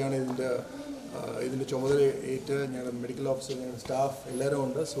പുള്ളിയാണ് ഇതിൻ്റെ ചുമതല ഏറ്റ്. ഞങ്ങളുടെ മെഡിക്കൽ ഓഫീസർ, ഞങ്ങളുടെ സ്റ്റാഫ് എല്ലാവരും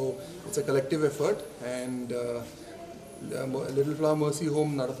ഉണ്ട്. So it's A collective effort. And little flower Mercy home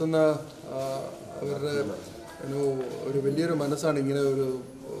നടത്തുന്ന അവരുടെ ഒരു വലിയൊരു മനസ്സാണ് ഇങ്ങനെ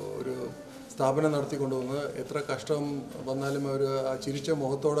ഒരു സ്ഥാപനം നടത്തിക്കൊണ്ടുപോകുന്നത്. എത്ര കഷ്ടം വന്നാലും അവർ ആ ചിരിച്ച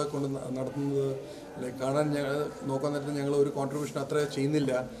മുഖത്തോടെ കൊണ്ട് നടത്തുന്നത് കാണാൻ നോക്കാൻ നേരത്തെ ഞങ്ങൾ ഒരു കോൺട്രിബ്യൂഷൻ അത്ര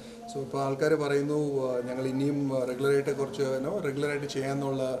ചെയ്യുന്നില്ല. സോ ഇപ്പോൾ ആൾക്കാർ പറയുന്നു ഞങ്ങൾ ഇനിയും റെഗുലറായിട്ട്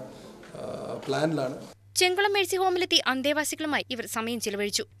ചെയ്യാമെന്നുള്ള പ്ലാനിലാണ്. ചെങ്കുളം മേഴ്സി ഹോമിലെത്തി അന്തേവാസികളുമായി ഇവർ സമയം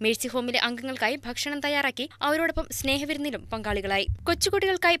ചിലവഴിച്ചു. മേഴ്സി ഹോമിലെ അംഗങ്ങൾക്കായി ഭക്ഷണം തയ്യാറാക്കി അവരോടൊപ്പം സ്നേഹവിരുന്നിലും പങ്കാളികളായി.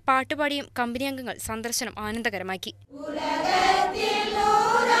 കൊച്ചുകുട്ടികൾക്കായി പാട്ടുപാടിയും കമ്പനി അംഗങ്ങൾ സന്ദർശനം ആനന്ദകരമാക്കി.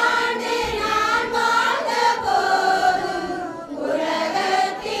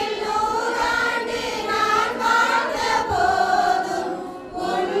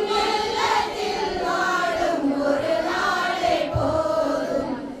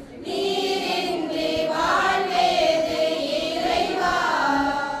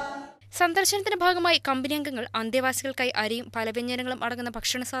 സന്ദർശനത്തിന്റെ ഭാഗമായി കമ്പനി അംഗങ്ങൾ അന്തേവാസികൾക്കായി അരിയും പലവ്യഞ്ജനങ്ങളും അടങ്ങുന്ന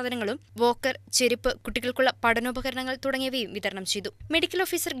ഭക്ഷണ സാധനങ്ങളും വോക്കർ, ചെരുപ്പ്, കുട്ടികൾക്കുള്ള പഠനോപകരണങ്ങൾ തുടങ്ങിയവയും വിതരണം ചെയ്തു. മെഡിക്കൽ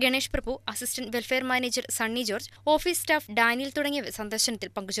ഓഫീസർ ഗണേഷ് പ്രഭു, assistant welfare manager Sunny George, office staff Daniel തുടങ്ങിയവർ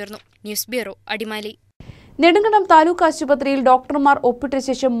സന്ദർശനത്തിൽ പങ്കുചേർന്നു. News bureau, Adimali. നെടുങ്കണ്ടം താലൂക്ക് ആശുപത്രിയിൽ ഡോക്ടർമാർ ഒപ്പിട്ട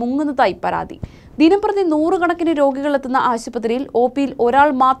ശേഷം മുങ്ങുന്നതായി പരാതി. ദിനംപ്രതി 100 കണക്കിന് രോഗികളെത്തുന്ന ആശുപത്രിയിൽ OPയിൽ ഒരാൾ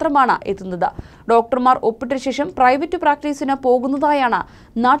മാത്രമാണ് എത്തുന്നത്. ഡോക്ടർമാർ ഒപ്പിട്ട ശേഷം പ്രൈവറ്റ് പ്രാക്ടീസിന് പോകുന്നതായാണ്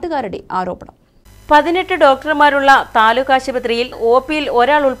നാട്ടുകാരുടെ ആരോപണം. 18 ഡോക്ടർമാരുള്ള താലൂക്ക് ആശുപത്രിയിൽ OPയിൽ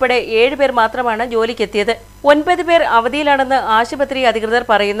ഒരാൾ ഉൾപ്പെടെ 7 പേർ മാത്രമാണ് ജോലിക്കെത്തിയത്. 9 പേർ അവധിയിലാണെന്ന് ആശുപത്രി അധികൃതർ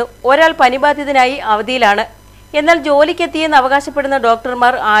പറയുന്നു. ഒരാൾ പനിബാധിതനായി അവധിയിലാണ്. എന്നാൽ ജോലിക്കെത്തിയെന്ന് അവകാശപ്പെടുന്ന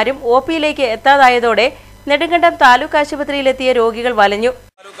ഡോക്ടർമാർ ആരും OPയിലേക്ക് എത്താതായതോടെ നെടുങ്കണ്ടം താലൂക്ക് ആശുപത്രിയിലെത്തിയ രോഗികൾ വലഞ്ഞു.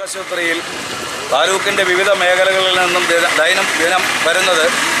 താലൂക്ക് ആശുപത്രിയിൽ താലൂക്കിൻ്റെ വിവിധ മേഖലകളിൽ നിന്നും ദിനം വരുന്നത്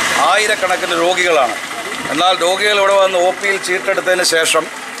ആയിരക്കണക്കിന് രോഗികളാണ്. എന്നാൽ രോഗികൾ ഇവിടെ വന്ന് OPയിൽ ചീട്ടെടുത്തതിന് ശേഷം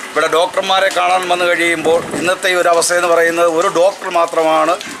ഇവിടെ ഡോക്ടർമാരെ കാണാൻ വന്നു കഴിയുമ്പോൾ ഇന്നത്തെ ഒരു അവസ്ഥയെന്ന് പറയുന്നത് ഒരു ഡോക്ടർ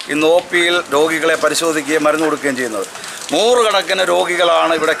മാത്രമാണ് ഇന്ന് OPയിൽ രോഗികളെ പരിശോധിക്കുകയും മരുന്ന് കൊടുക്കുകയും ചെയ്യുന്നത്. 100 കണക്കിന്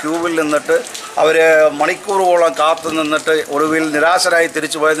രോഗികളാണ് ഇവിടെ ക്യൂവിൽ നിന്നിട്ട് അവർ മണിക്കൂറുകളോളം കാത്തു നിന്നിട്ട് ഒടുവിൽ നിരാശരായി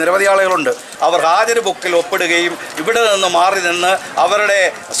തിരിച്ചു പോയ നിരവധി ആളുകളുണ്ട്. അവർ ഹാജര് ബുക്കിൽ ഒപ്പിടുകയും ഇവിടെ നിന്ന് മാറി നിന്ന് അവരുടെ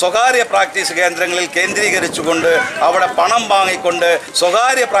സ്വകാര്യ പ്രാക്ടീസ് കേന്ദ്രങ്ങളിൽ കേന്ദ്രീകരിച്ചുകൊണ്ട് അവിടെ പണം വാങ്ങിക്കൊണ്ട്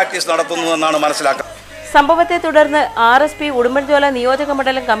സ്വകാര്യ പ്രാക്ടീസ് നടത്തുന്നുവെന്നാണ് മനസ്സിലാക്കുന്നത്. സംഭവത്തെ തുടർന്ന് RSP ഉടുമ്പൻചോല നിയോജക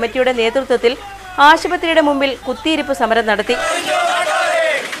മണ്ഡലം കമ്മിറ്റിയുടെ നേതൃത്വത്തിൽ ആശുപത്രിയുടെ മുമ്പിൽ കുത്തിയിരിപ്പ് സമരം നടത്തി.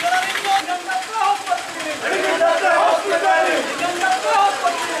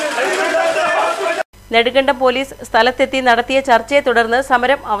 നെടുങ്കണ്ടം പോലീസ് സ്ഥലത്തെത്തി നടത്തിയ ചർച്ചയെ തുടർന്ന്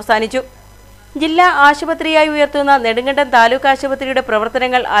സമരം അവസാനിച്ചു. ജില്ലാ ആശുപത്രിയായി ഉയർത്തുന്ന നെടുങ്കണ്ടം താലൂക്ക് ആശുപത്രിയുടെ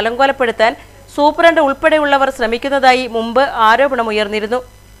പ്രവർത്തനങ്ങൾ അലങ്കോലപ്പെടുത്താൻ സൂപ്രണ്ട് ഉൾപ്പെടെയുള്ളവർ ശ്രമിക്കുന്നതായി മുമ്പ് ആരോപണമുയർന്നിരുന്നു.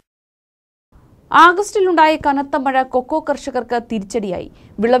 ആഗസ്റ്റിലുണ്ടായ കനത്ത മഴ കൊക്കോ കർഷകർക്ക് തിരിച്ചടിയായി.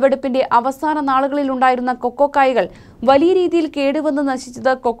 വിളവെടുപ്പിന്റെ അവസാന നാളുകളിലുണ്ടായിരുന്ന കൊക്കോ കായ്കൾ വലിയ രീതിയിൽ കേടുവന്ന്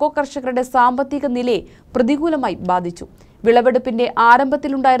നശിച്ചത് കൊക്കോ കർഷകരുടെ സാമ്പത്തിക നിലയെ പ്രതികൂലമായി ബാധിച്ചു. വിളവെടുപ്പിന്റെ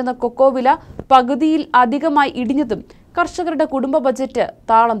ആരംഭത്തിലുണ്ടായിരുന്ന കൊക്കോ വില പകുതിയിൽ അധികമായി ഇടിഞ്ഞതും കർഷകരുടെ കുടുംബ ബജറ്റ്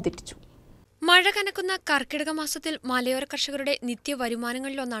താളം തെറ്റിച്ചു. മഴ കനക്കുന്ന കർക്കിടക മാസത്തിൽ മലയോര കർഷകരുടെ നിത്യ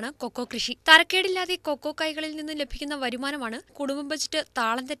വരുമാനങ്ങളിലൊന്നാണ് കൊക്കോ കൃഷി. തരക്കേടില്ലാതെ കൊക്കോ കായ്കളിൽ നിന്ന് ലഭിക്കുന്ന വരുമാനമാണ് കുടുംബ ബജറ്റ്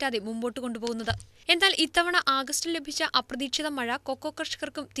താളം തെറ്റാതെ മുമ്പോട്ട് കൊണ്ടുപോകുന്നത്. എന്നാൽ ഇത്തവണ ആഗസ്റ്റിൽ ലഭിച്ച അപ്രതീക്ഷിത മഴ കൊക്കോ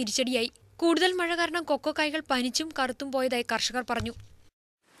കർഷകർക്കും തിരിച്ചടിയായി. കൂടുതൽ മഴ കാരണം കൊക്കോ കായ്കൾ പനിച്ചും കറുത്തും പോയതായി കർഷകർ പറഞ്ഞു.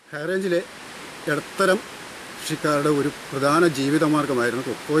 ഹൈറേഞ്ചിലെ ഇടത്തരം കൃഷിക്കാരുടെ ഒരു പ്രധാന ജീവിതമാർഗമായിരുന്നു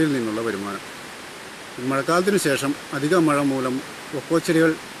കൊക്കോയിൽ നിന്നുള്ള വരുമാനം. മഴക്കാലത്തിനു ശേഷം അധിക മഴ മൂലം കൊക്കോ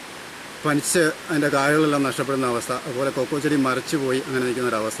ചെടികൾ പനിച്ച് അതിൻ്റെ കായകളെല്ലാം നഷ്ടപ്പെടുന്ന അവസ്ഥ, അതുപോലെ കൊക്കോ ചെടി മരച്ചു പോയി അങ്ങനെ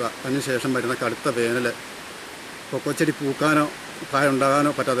നിൽക്കുന്നൊരവസ്ഥ, അതിനുശേഷം വരുന്ന കടുത്ത വേനൽ കൊക്കോ ചെടി പൂക്കാനോ കായ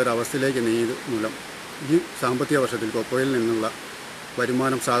ഉണ്ടാകാനോ പറ്റാത്തൊരവസ്ഥയിലേക്ക് നീങ്ങി മൂലം ഈ സാമ്പത്തിക വർഷത്തിൽ കൊക്കോയിൽ നിന്നുള്ള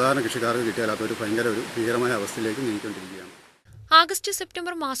വരുമാനം സാധാരണ കൃഷിക്കാർക്ക് കിട്ടിയാലാത്ത ഒരു ഭീകരമായ അവസ്ഥയിലേക്ക് നീങ്ങിക്കൊണ്ടിരിക്കുകയാണ്. ആഗസ്റ്റ്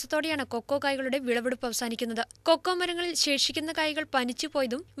സെപ്റ്റംബർ മാസത്തോടെയാണ് കൊക്കോ കായ്കളുടെ വിളവെടുപ്പ് അവസാനിക്കുന്നത്. കൊക്കോ മരങ്ങളിൽ ശേഷിക്കുന്ന കായ്കൾ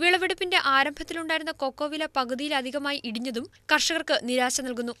പനിച്ചുപോയതും വിളവെടുപ്പിന്റെ ആരംഭത്തിലുണ്ടായിരുന്ന കൊക്കോ വില പകുതിയിലധികമായി ഇടിഞ്ഞതും കർഷകർക്ക് നിരാശ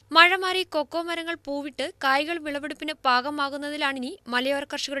നൽകുന്നു. മഴ മാറി കൊക്കോ മരങ്ങൾ പൂവിട്ട് കായ്കൾ വിളവെടുപ്പിന് പാകമാകുന്നതിലാണിനി മലയോര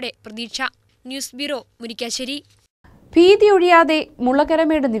കർഷകരുടെ പ്രതീക്ഷ. News bureau, Murickassery. ഭീതിയൊഴിയാതെ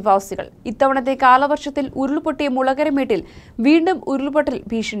മുളകരമേട് നിവാസികൾ. ഇത്തവണത്തെ കാലവർഷത്തിൽ ഉരുൾപൊട്ടിയ മുളകരമേട്ടിൽ വീണ്ടും ഉരുൾപൊട്ടൽ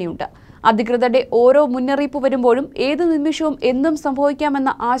ഭീഷണിയുണ്ട്. അധികൃതരുടെ ഓരോ മുന്നറിയിപ്പ് വരുമ്പോഴും ഏത് നിമിഷവും എന്തും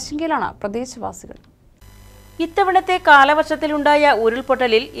സംഭവിക്കാമെന്ന ആശങ്കയിലാണ് പ്രദേശവാസികൾ. ഇത്തവണത്തെ കാലവർഷത്തിലുണ്ടായ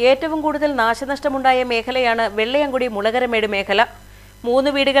ഉരുൾപൊട്ടലിൽ ഏറ്റവും കൂടുതൽ നാശനഷ്ടമുണ്ടായ മേഖലയാണ് വെള്ളയങ്കുടി മുളകരമേട് മേഖല.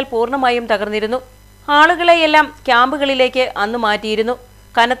 3 വീടുകൾ പൂർണ്ണമായും തകർന്നിരുന്നു. ആളുകളെയെല്ലാം ക്യാമ്പുകളിലേക്ക് അന്ന് മാറ്റിയിരുന്നു.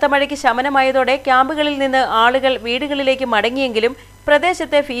 കനത്ത മഴയ്ക്ക് ശമനമായതോടെ ക്യാമ്പുകളിൽ നിന്ന് ആളുകൾ വീടുകളിലേക്ക് മടങ്ങിയെങ്കിലും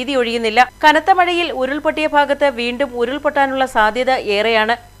പ്രദേശത്തെ ഭീതി ഒഴിയുന്നില്ല. കനത്ത മഴയിൽ ഉരുൾപൊട്ടിയ ഭാഗത്ത് വീണ്ടും ഉരുൾപൊട്ടാനുള്ള സാധ്യത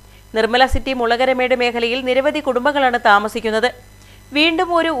ഏറെയാണ്. നിർമ്മല സിറ്റി മുളകരമേട് മേഖലയിൽ നിരവധി കുടുംബങ്ങളാണ് താമസിക്കുന്നത്. വീണ്ടും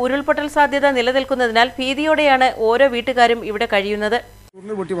ഒരു ഉരുൾപൊട്ടൽ സാധ്യത നിലനിൽക്കുന്നതിനാൽ ഭീതിയോടെയാണ് ഓരോ വീട്ടുകാരും ഇവിടെ കഴിയുന്നത്.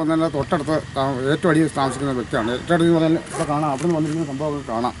 ഉരുൾപൊട്ടി വന്നാൽ തൊട്ടടുത്ത് ഏറ്റവും അടിയിൽ താമസിക്കുന്ന വ്യക്തിയാണ്. ഏറ്റവും അടിയിൽ പറഞ്ഞാൽ ഇപ്പോൾ കാണാം, അവിടെ നിന്ന് വന്നിരിക്കുന്ന സംഭവം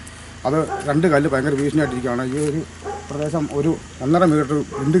കാണാം. അത് 2 കല്ല് ഭയങ്കര ഭീഷണിയായിട്ടിരിക്കുകയാണ്. ഈ ഒരു പ്രദേശം ഒരു 1.5 മീറ്റർ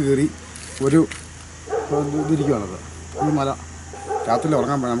വിണ്ട് കയറി ഒരു ഇതിരിക്കുകയാണത്. ഈ മല രാത്രിയിൽ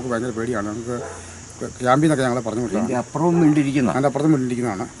ഉറങ്ങാൻ നമുക്ക് ഭയങ്കര പേടിയാണ്. നമുക്ക് ക്യാമ്പിൽ നിന്നൊക്കെ ഞങ്ങളെ പറഞ്ഞു വിട്ടു. അതിൻ്റെ അപ്പുറത്തും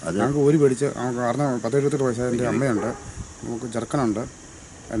വീണ്ടിരിക്കുന്നതാണ്. ഞങ്ങൾക്ക് ഒരു പേടിച്ച് നമുക്ക് കാരണം 10-28 വയസ്സായ എൻ്റെ അമ്മയുണ്ട്, നമുക്ക് ചെറുക്കനുണ്ട്,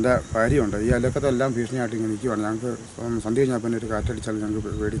 എൻ്റെ ഭാര്യയുണ്ട്. ഈ അലക്കത്തെല്ലാം ഭീഷണിയായിട്ട് ഇങ്ങനെ നിൽക്കുകയാണ്. ഞങ്ങൾക്ക് സന്ധ്യ കഴിഞ്ഞാൽ പിന്നെ ഒരു കാറ്റടിച്ചാൽ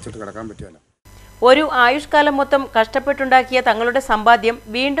ഞങ്ങൾക്ക് പേടിച്ചിട്ട് കിടക്കാൻ പറ്റില്ല. ഒരു ആയുഷ്കാലം മൊത്തം കഷ്ടപ്പെട്ടുണ്ടാക്കിയ തങ്ങളുടെ സമ്പാദ്യം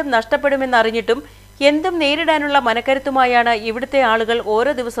വീണ്ടും നഷ്ടപ്പെടുമെന്നറിഞ്ഞിട്ടും എന്തും നേരിടാനുള്ള മനക്കരുത്തുമായാണ് ഇവിടുത്തെ ആളുകൾ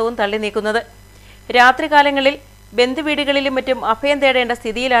ഓരോ ദിവസവും തള്ളി നീക്കുന്നത്. രാത്രികാലങ്ങളിൽ ബന്ധുവീടുകളിലും മറ്റും അഭയം തേടേണ്ട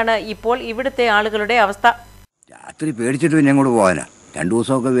സ്ഥിതിയിലാണ് ഇപ്പോൾ ഇവിടുത്തെ ആളുകളുടെ അവസ്ഥ. രാത്രി പേടിച്ചിട്ട് പിന്നെ അങ്ങോട്ട് പോകാനാ. 2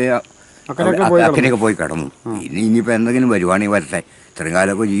 ദിവസമൊക്കെ അക്കനൊക്കെ പോയി കിടന്നു. ഇനിയിപ്പോൾ എന്തെങ്കിലും വരുവാണെങ്കിൽ വരട്ടെ. ഇത്രയും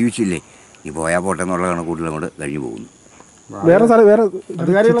കാലമൊക്കെ ജീവിച്ചില്ലേ, ഈ പോയാൽ പോട്ടെ എന്നുള്ള കണക്കൂട്ടിൽ അങ്ങോട്ട് കഴിഞ്ഞു പോകുന്നു. വേറെ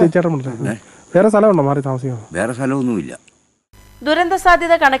സ്ഥലമൊന്നുമില്ല. ദുരന്ത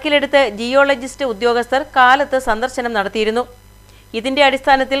സാധ്യത കണക്കിലെടുത്ത് ജിയോളജിസ്റ്റ് ഉദ്യോഗസ്ഥർ കാലത്ത് സന്ദർശനം നടത്തിയിരുന്നു. ഇതിന്റെ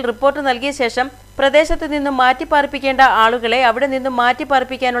അടിസ്ഥാനത്തിൽ റിപ്പോർട്ട് നൽകിയ ശേഷം പ്രദേശത്തു നിന്നും മാറ്റിപ്പാർപ്പിക്കേണ്ട ആളുകളെ അവിടെ നിന്നും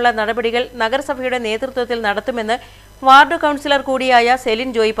മാറ്റിപ്പാർപ്പിക്കാനുള്ള നടപടികൾ നഗരസഭയുടെ നേതൃത്വത്തിൽ നടത്തുമെന്ന് വാർഡ് കൗൺസിലർ കൂടിയായ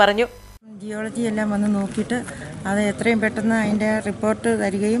സെലിൻ ജോയ് പറഞ്ഞു. ജിയോളജി എല്ലാം വന്ന് നോക്കിയിട്ട് അത് എത്രയും പെട്ടെന്ന് അതിൻ്റെ റിപ്പോർട്ട്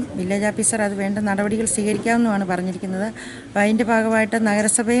തരികയും വില്ലേജ് ഓഫീസർ അത് വേണ്ട നടപടികൾ സ്വീകരിക്കാമെന്നുമാണ് പറഞ്ഞിരിക്കുന്നത്. അപ്പോൾ അതിൻ്റെ ഭാഗമായിട്ട്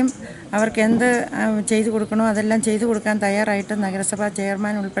നഗരസഭയും അവർക്ക് എന്ത് ചെയ്തു കൊടുക്കണോ അതെല്ലാം ചെയ്തു കൊടുക്കാൻ തയ്യാറായിട്ട് നഗരസഭാ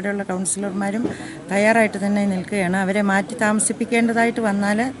ചെയർമാൻ ഉൾപ്പെടെയുള്ള കൗൺസിലർമാരും തയ്യാറായിട്ട് തന്നെ നിൽക്കുകയാണ്. അവരെ മാറ്റി താമസിപ്പിക്കേണ്ടതായിട്ട്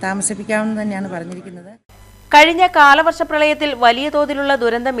വന്നാൽ താമസിപ്പിക്കാമെന്ന് തന്നെയാണ് പറഞ്ഞിരിക്കുന്നത്. കഴിഞ്ഞ കാലവർഷ പ്രളയത്തിൽ വലിയ തോതിലുള്ള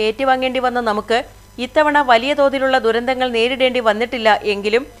ദുരന്തം ഏറ്റുവാങ്ങേണ്ടി വന്ന നമുക്ക് ഇത്തവണ വലിയ തോതിലുള്ള ദുരന്തങ്ങൾ നേരിടേണ്ടി വന്നിട്ടില്ല.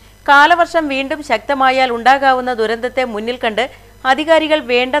 എങ്കിലും കാലവർഷം വീണ്ടും ശക്തമായാൽ ഉണ്ടാകാവുന്ന ദുരന്തത്തെ മുന്നിൽ കണ്ട് അധികാരികൾ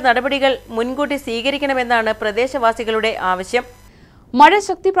വേണ്ട നടപടികൾ മുൻകൂട്ടി സ്വീകരിക്കണമെന്നാണ് പ്രദേശവാസികളുടെ ആവശ്യം. മഴ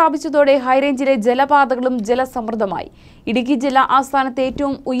ശക്തി പ്രാപിച്ചതോടെ ഹൈറേഞ്ചിലെ ജലപാതകളും ജലസമൃദ്ധമായി. ഇടുക്കി ജില്ലാ ആസ്ഥാനത്തെ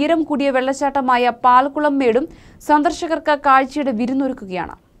ഏറ്റവും ഉയരം കൂടിയ വെള്ളച്ചാട്ടമായ പാൽക്കുളം മേടും സന്ദർശകർക്ക് കാഴ്ചയുടെ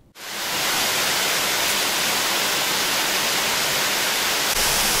വിരുന്നൊരുക്കുകയാണ്.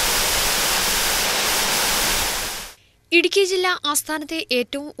 ഇടുക്കി ജില്ലാ ആസ്ഥാനത്തെ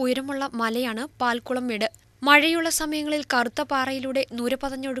ഏറ്റവും ഉയരമുള്ള മലയാണ് പാൽക്കുളം മേട്. മഴയുള്ള സമയങ്ങളിൽ കറുത്ത പാറയിലൂടെ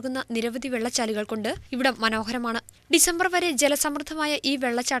നൂരപതഞ്ഞൊഴുകുന്ന നിരവധി വെള്ളച്ചാലുകൾ കൊണ്ട് ഇവിടം മനോഹരമാണ്. ഡിസംബർ വരെ ജലസമൃദ്ധമായ ഈ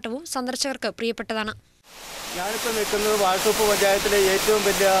വെള്ളച്ചാട്ടവും സന്ദർശകർക്ക് പ്രിയപ്പെട്ടതാണ്. ഞാനിപ്പോൾ നിൽക്കുന്നത് വാഴത്തോപ്പ് പഞ്ചായത്തിലെ ഏറ്റവും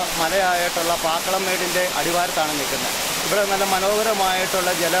വലിയ മലയായിട്ടുള്ള പാൽക്കുളം മേടിൻ്റെ അടിവാരത്താണ് നിൽക്കുന്നത്. ഇവിടെ നല്ല മനോഹരമായിട്ടുള്ള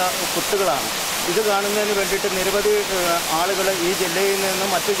ജലക്കുത്തുകളാണ്. ഇത് കാണുന്നതിന് വേണ്ടിയിട്ട് നിരവധി ആളുകൾ ഈ ജില്ലയിൽ നിന്നും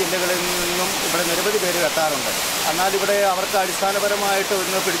മറ്റു ജില്ലകളിൽ നിന്നും ഇവിടെ നിരവധി പേര് എത്താറുണ്ട്. എന്നാൽ ഇവിടെ അവർക്ക് അടിസ്ഥാനപരമായിട്ട്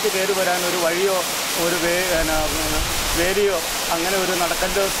ഒന്ന് പിടിച്ചു കയറി വരാൻ ഒരു വഴിയോ ഒരു വേലിയോ അങ്ങനെ ഒരു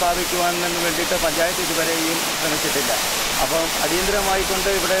നടക്കല്ലോ സ്ഥാപിക്കുവാൻ വേണ്ടിയിട്ട് പഞ്ചായത്ത് ഇതുവരെയും ശ്രമിച്ചിട്ടില്ല. അപ്പം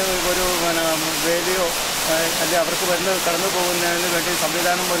അടിയന്തരമായിക്കൊണ്ട് ഇവിടെ ഒരു വേലിയോ അല്ലെങ്കിൽ അവർക്ക് കടന്നു പോകുന്നതിന് വേണ്ടി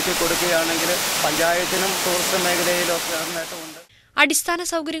സംവിധാനം ഒരുക്കി കൊടുക്കുകയാണെങ്കിൽ പഞ്ചായത്തിനും ടൂറിസം മേഖലയിലും ഒക്കെ നേട്ടമുണ്ട്. അടിസ്ഥാന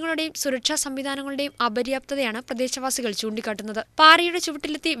സൗകര്യങ്ങളുടെയും സുരക്ഷാ സംവിധാനങ്ങളുടെയും അപര്യാപ്തതയാണ് പ്രദേശവാസികൾ ചൂണ്ടിക്കാട്ടുന്നത്. പാറയുടെ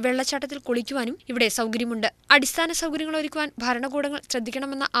ചുവട്ടിലെത്തി വെള്ളച്ചാട്ടത്തിൽ കുളിക്കുവാനും ഇവിടെ സൗകര്യമുണ്ട്. അടിസ്ഥാന സൗകര്യങ്ങൾ ഒരുക്കുവാൻ ഭരണകൂടങ്ങൾ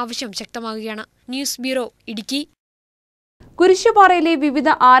ശ്രദ്ധിക്കണമെന്ന ആവശ്യം ശക്തമാകുകയാണ്. News bureau, Idukki. കുരിശുപാറയിലെ വിവിധ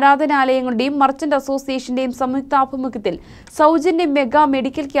ആരാധനാലയങ്ങളുടെയും മർച്ചന്റ് അസോസിയേഷന്റെയും സംയുക്താഭിമുഖ്യത്തിൽ സൗജന്യ മെഗാ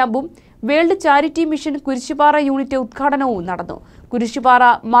മെഡിക്കൽ ക്യാമ്പും world charity mission Kurishupara unit ഉദ്ഘാടനവും നടന്നു. കുരിശുപാറ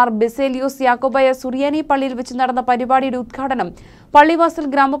മാർ ബെസേലിയോസ് യാക്കോബായ സുറിയാനി പള്ളിയിൽ വെച്ച് നടന്ന പരിപാടിയുടെ ഉദ്ഘാടനം പള്ളിവാസൽ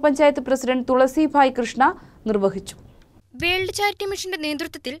ഗ്രാമപഞ്ചായത്ത് പ്രസിഡന്റ് തുളസിഭായ് കൃഷ്ണ നിർവഹിച്ചു. വേൾഡ് ചാരിറ്റി മിഷന്റെ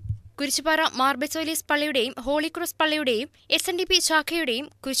നേതൃത്വത്തിൽ Kurishupara Mar Baselios പള്ളിയുടെയും holy cross പള്ളിയുടെയും SNDP ശാഖയുടെയും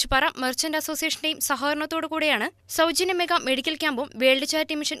Kurishupara merchant അസോസിയേഷന്റെയും സഹകരണത്തോടുകൂടിയാണ് സൗജന്യ മെഗാ മെഡിക്കൽ ക്യാമ്പും world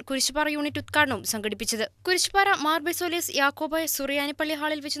charity mission Kurishupara unit ഉദ്ഘാടനവും സംഘടിപ്പിച്ചത്. കുരിശുപാറ മാർ ബെസേലിയോസ് യാക്കോബായ സുറിയാനിപ്പള്ളി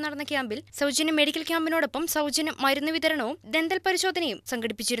ഹാളിൽ വെച്ച് നടന്ന ക്യാമ്പിൽ സൗജന്യ മെഡിക്കൽ ക്യാമ്പിനോടൊപ്പം സൗജന്യ മരുന്ന് വിതരണവും ദന്തൽ പരിശോധനയും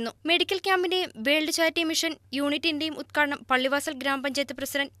സംഘടിപ്പിച്ചിരുന്നു. മെഡിക്കൽ ക്യാമ്പിന്റെയും വേൾഡ് ചാരിറ്റി മിഷൻ യൂണിറ്റിന്റെയും ഉദ്ഘാടനം പള്ളിവാസൽ ഗ്രാമപഞ്ചായത്ത്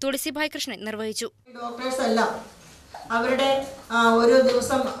പ്രസിഡന്റ് തുളസിഭായ് കൃഷ്ണൻ നിർവഹിച്ചു. അവരുടെ ഓരോ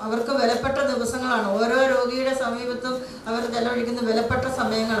ദിവസം അവർക്ക് വിലപ്പെട്ട ദിവസങ്ങളാണ്. ഓരോ രോഗിയുടെ സമീപത്തും അവർ ചെലവഴിക്കുന്ന വിലപ്പെട്ട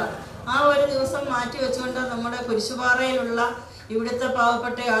സമയങ്ങളാണ്. ആ ഒരു ദിവസം മാറ്റി വെച്ചുകൊണ്ട് നമ്മുടെ കുരിശുപാറയിലുള്ള ഇവിടുത്തെ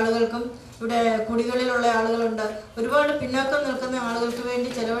പാവപ്പെട്ട ആളുകൾക്കും ഇവിടെ കുടികളിലുള്ള ആളുകളുണ്ട്, ഒരുപാട് പിന്നോക്കം നിൽക്കുന്ന ആളുകൾക്ക് വേണ്ടി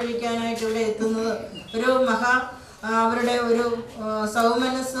ചെലവഴിക്കാനായിട്ട് ഇവിടെ എത്തുന്നത് ഒരു അവരുടെ ഒരു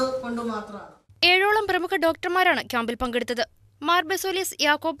സൗമനസ് കൊണ്ട് മാത്രമാണ്. 7ഓളം പ്രമുഖ ഡോക്ടർമാരാണ് ക്യാമ്പിൽ പങ്കെടുത്തത്. മാർ ബെസേലിയോസ്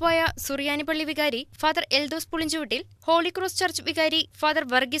യാക്കോബായ സുറിയാനിപ്പള്ളി വികാരി father Eldhose പുളിഞ്ചുവട്ടിൽ, holy cross church വികാരി ഫാദർ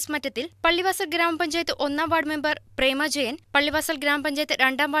വർഗീസ് മറ്റത്തിൽ, പള്ളിവാസൽ ഗ്രാമപഞ്ചായത്ത് 1-ാം വാർഡ് മെമ്പർ പ്രേമ ജയൻ, പള്ളിവാസൽ ഗ്രാമപഞ്ചായത്ത്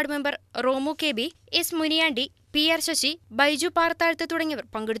 2-ാം ward member റോമു KB, S Muniyandi, PR Sasi, Baiju പാറത്താഴത്ത് തുടങ്ങിയവർ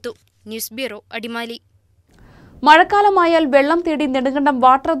പങ്കെടുത്തു. News bureau, Adimali. മഴക്കാലമായാൽ വെള്ളം തേടി നെടുങ്കണ്ടം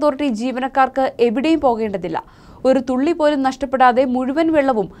വാട്ടർ അതോറിറ്റി ജീവനക്കാർക്ക് എവിടെയും പോകേണ്ടതില്ല. ഒരു തുള്ളി പോലും നഷ്ടപ്പെടാതെ മുഴുവൻ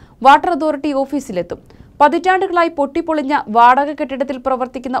വെള്ളവും വാട്ടർ അതോറിറ്റി ഓഫീസിലെത്തും. പതിറ്റാണ്ടുകളായി പൊട്ടിപ്പൊളിഞ്ഞ വാടക കെട്ടിടത്തിൽ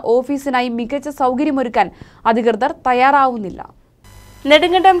പ്രവർത്തിക്കുന്ന ഓഫീസിനായി മികച്ച സൗകര്യമൊരുക്കാൻ അധികൃതർ തയ്യാറാവുന്നില്ല.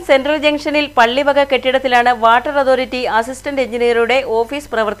 നെടുങ്കണ്ടം സെൻട്രൽ ജംഗ്ഷനിൽ പള്ളിവക കെട്ടിടത്തിലാണ് വാട്ടർ അതോറിറ്റി അസിസ്റ്റന്റ് എഞ്ചിനീയറുടെ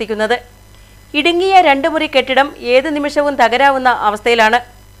ഓഫീസ് പ്രവർത്തിക്കുന്നത്. ഇടുങ്ങിയ 2 മുറി കെട്ടിടം ഏത് നിമിഷവും തകരാവുന്ന അവസ്ഥയിലാണ്.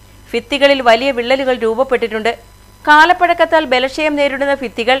 ഭിത്തികളിൽ വലിയ വിള്ളലുകൾ രൂപപ്പെട്ടിട്ടുണ്ട്. കാലപ്പഴക്കത്താൽ ബലക്ഷയം നേരിടുന്ന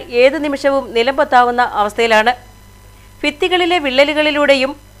ഭിത്തികൾ ഏത് നിമിഷവും നിലംപൊത്താവുന്ന അവസ്ഥയിലാണ്. ഭിത്തികളിലെ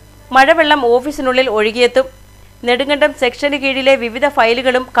വിള്ളലുകളിലൂടെയും മഴവെള്ളം ഓഫീസിനുള്ളിൽ ഒഴുകിയെത്തും. നെടുങ്കണ്ടം സെക്ഷന് കീഴിലെ വിവിധ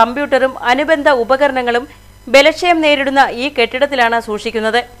ഫയലുകളും കമ്പ്യൂട്ടറും അനുബന്ധ ഉപകരണങ്ങളും ബലക്ഷയം നേരിടുന്ന ഈ കെട്ടിടത്തിലാണ്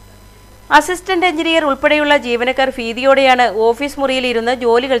സൂക്ഷിക്കുന്നത്. അസിസ്റ്റന്റ് എഞ്ചിനീയർ ഉൾപ്പെടെയുള്ള ജീവനക്കാർ ഭീതിയോടെയാണ് ഓഫീസ് മുറിയിൽ ഇരുന്ന്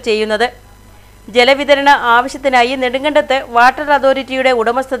ജോലികൾ ചെയ്യുന്നത്. ജലവിതരണ ആവശ്യത്തിനായി നെടുങ്കണ്ടത്ത് വാട്ടർ അതോറിറ്റിയുടെ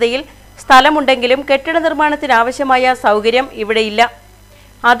ഉടമസ്ഥതയിൽ സ്ഥലമുണ്ടെങ്കിലും കെട്ടിട നിർമ്മാണത്തിനാവശ്യമായ സൗകര്യം ഇവിടെയില്ല.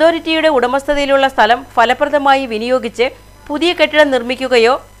 അതോറിറ്റിയുടെ ഉടമസ്ഥതയിലുള്ള സ്ഥലം ഫലപ്രദമായി വിനിയോഗിച്ച് പുതിയ കെട്ടിടം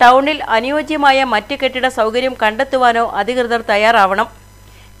നിർമ്മിക്കുകയോ ടൗണിൽ അനുയോജ്യമായ മറ്റ് കെട്ടിട സൗകര്യം കണ്ടെത്തുവാനോ അധികൃതർ തയ്യാറാവണം.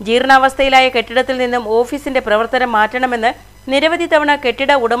 ജീർണാവസ്ഥയിലായ കെട്ടിടത്തിൽ നിന്നും ഓഫീസിന്റെ പ്രവർത്തനം മാറ്റണമെന്ന് നിരവധി തവണ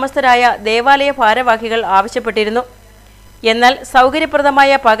കെട്ടിട ഉടമസ്ഥരായ ദേവാലയ ഭാരവാഹികൾ ആവശ്യപ്പെട്ടിരുന്നു. എന്നാൽ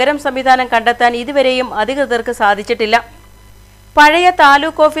സൗകര്യപ്രദമായ പകരം സംവിധാനം കണ്ടെത്താൻ ഇതുവരെയും അധികൃതർക്ക് സാധിച്ചിട്ടില്ല. പഴയ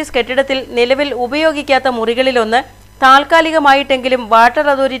താലൂക്ക് ഓഫീസ് കെട്ടിടത്തിൽ നിലവിൽ ഉപയോഗിക്കാത്ത മുറികളിലൊന്ന് താൽക്കാലികമായിട്ടെങ്കിലും വാട്ടർ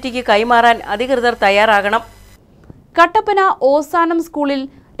അതോറിറ്റിക്ക് കൈമാറാൻ അധികൃതർ തയ്യാറാകണം. കട്ടപ്പന ഓസാനം സ്കൂളിൽ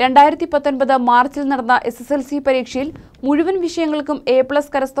 2019 മാർച്ചിൽ നടന്ന SSLC പരീക്ഷയിൽ മുഴുവൻ വിഷയങ്ങൾക്കും A+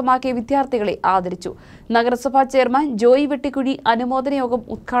 കരസ്ഥമാക്കിയ വിദ്യാർത്ഥികളെ ആദരിച്ചു. നഗരസഭാ ചെയർമാൻ ജോയി വെട്ടിക്കുഴി അനുമോദന യോഗം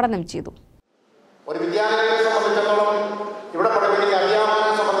ഉദ്ഘാടനം ചെയ്തു. ഒരു വിദ്യാലയത്തെ സംബന്ധിച്ചിടത്തോളം, ഇവിടെ പഠിപ്പിക്കുന്ന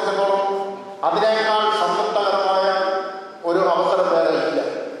അധ്യാപകനെ സംബന്ധിച്ചിടത്തോളം അതിനേക്കാൾ സംതൃപ്തകരമായ ഒരു അവസരം വേറെ ഇല്ല.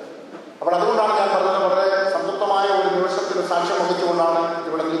 അപ്പോൾ അതുകൊണ്ടാണ് ഞാൻ പറഞ്ഞത്, വളരെ സംതൃപ്തമായ ഒരു നിമിഷത്തിന് സാക്ഷ്യം വഹിച്ചുകൊണ്ടാണ്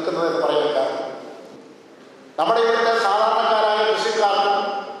ഇവിടെ നിൽക്കുന്നത് എന്ന് പറയുക. നമ്മുടെ ഇവിടുത്തെ സാധാരണക്കാരായ കൃഷിക്കാർക്കും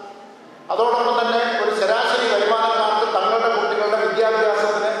അതോടൊപ്പം തന്നെ ഒരു ശരാശരി വരുമാനക്കാർക്ക് തങ്ങളുടെ കുട്ടികളുടെ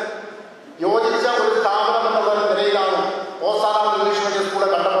വിദ്യാഭ്യാസത്തിന് യോജിച്ച ഒരു സ്ഥാപനം എന്നുള്ള നിലയിലാണ് ഓസാനം ഇംഗ്ലീഷ് മീഡിയം സ്കൂൾ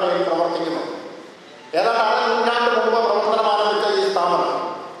കട്ടപ്പനയിൽ പ്രവർത്തിക്കുന്നത്. ഏതാണ്ട് 6 നൂറ്റാണ്ട് മുമ്പ് പ്രവർത്തനം ആരംഭിച്ച ഈ സ്ഥാപനം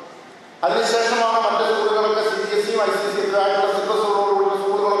അതിനുശേഷമാണ് മറ്റ് സ്കൂളുകളൊക്കെ CBSE ICSE സിലബസോടുകൂടിയ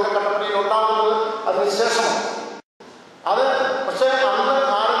സ്കൂളുകളൊക്കെ കട്ടപ്പനയിൽ ഉണ്ടാകുന്നത് അതിനുശേഷമാണ്. അത് പക്ഷേ അന്ന്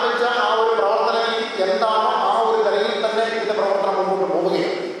ആരംഭിച്ച ആ ഒരു പ്രവർത്തന രീതി എന്താണോ ആ ഒരു നിലയിൽ തന്നെ ഇതിന്റെ പ്രവർത്തനം മുമ്പോട്ട്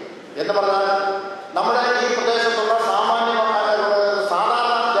പോവുകയാണ്. എന്ന് പറഞ്ഞാൽ നമ്മുടെ ഈ പ്രദേശത്തുള്ള സാമാന്യ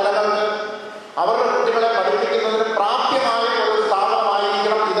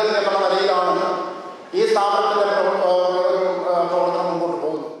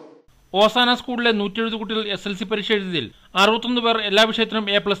ഓസാന സ്കൂളിലെ 170 കുട്ടികൾ SLC പരീക്ഷ എഴുതിയതിൽ 61 പേർ എല്ലാ വിഷയത്തിനും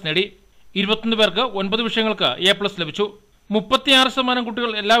A+ നേടി. 21 പേർക്ക് 9 വിഷയങ്ങൾക്ക് A+ ലഭിച്ചു. 36%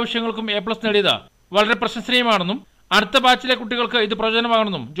 കുട്ടികൾ എല്ലാ വിഷയങ്ങൾക്കും A+ നേടിയത് വളരെ പ്രശംസനീയമാണെന്നും അടുത്ത ബാച്ചിലെ കുട്ടികൾക്ക് ഇത്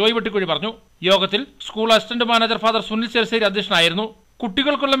പ്രയോജനമാകണമെന്നും ജോയ് വെട്ടിക്കുഴി പറഞ്ഞു. യോഗത്തിൽ school assistant manager father Sunil Cherusseri അധ്യക്ഷനായിരുന്നു.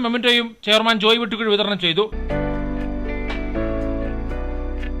 കുട്ടികൾക്കുള്ള മെമന്റോയും ചെയർമാൻ ജോയ് വെട്ടിക്കുഴി വിതരണം ചെയ്തു.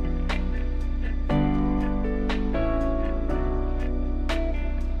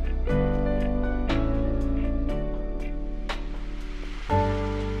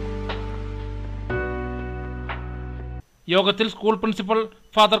 യോഗത്തിൽ school principal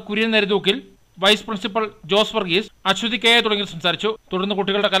father Kurian നെരുതൂക്കിൽ, vice principal Jose Varghese, Aswathy K തുടങ്ങിയവർ സംസാരിച്ചു. തുടർന്ന്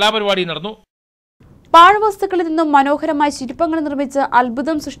കുട്ടികളുടെ കലാപരിപാടി നടന്നു. പാഴ്വസ്തുക്കളിൽ നിന്നും മനോഹരമായ ശില്പങ്ങൾ നിർമ്മിച്ച്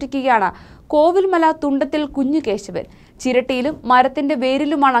അത്ഭുതം സൃഷ്ടിക്കുകയാണ് കോവിൽമല തുണ്ടത്തിൽ കുഞ്ഞു കേശവൻ. ചിരട്ടിയിലും മരത്തിന്റെ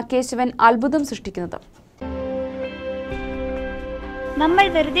വേരിലുമാണ് കേശവൻ അത്ഭുതം സൃഷ്ടിക്കുന്നത്. നമ്മൾ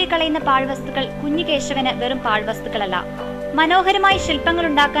വെറുതെ കളയുന്ന പാഴ്വസ്തുക്കൾ കുഞ്ഞു കേശവന് വെറും പാഴ്വസ്തുക്കളല്ല, മനോഹരമായ ശില്പങ്ങൾ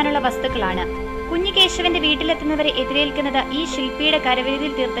ഉണ്ടാക്കാനുള്ള വസ്തുക്കളാണ്. കുഞ്ഞു കേശവന്റെ വീട്ടിലെത്തുന്നവരെ എതിരേൽക്കുന്നത് ഈ ശില്പിയുടെ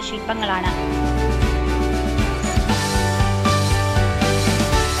കരവിരുതിൽ തീർത്ത ശില്പങ്ങളാണ്.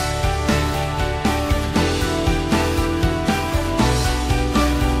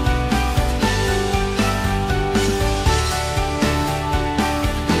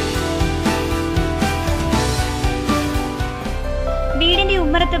 വീടിന്റെ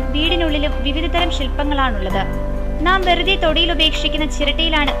ഉമ്മറത്തും വീടിനുള്ളിലും വിവിധതരം ശില്പങ്ങളാണുള്ളത്. നാം വെറുതെ തൊടിയിൽ ഉപേക്ഷിക്കുന്ന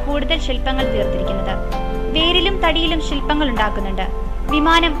ചിരട്ടയിലാണ് കൂടുതൽ ശില്പങ്ങൾ തീർത്തിരിക്കുന്നത്. വേരിലും തടിയിലും ശില്പങ്ങൾ ഉണ്ടാക്കുന്നുണ്ട്.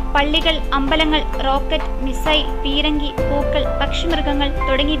 വിമാനം, പള്ളികൾ, അമ്പലങ്ങൾ, റോക്കറ്റ്, മിസൈൽ, പീരങ്കി, പൂക്കൾ, പക്ഷിമൃഗങ്ങൾ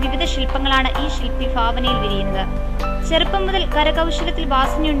തുടങ്ങിയ വിവിധ ശില്പങ്ങളാണ് ഈ ശില്പി ഭാവനയിൽ വിരിയുന്നത്. ചെറുപ്പം മുതൽ കരകൗശലത്തിൽ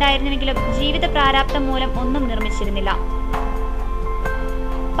വാസനയുണ്ടായിരുന്നുവെങ്കിലും ജീവിത പ്രാരാബ്ദം മൂലം ഒന്നും നിർമ്മിച്ചിരുന്നില്ല.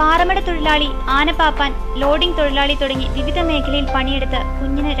 പാറമട തൊഴിലാളി, ആനപ്പാപ്പാൻ, ലോഡിംഗ് തൊഴിലാളി തുടങ്ങി വിവിധ മേഖലയിൽ പണിയെടുത്ത്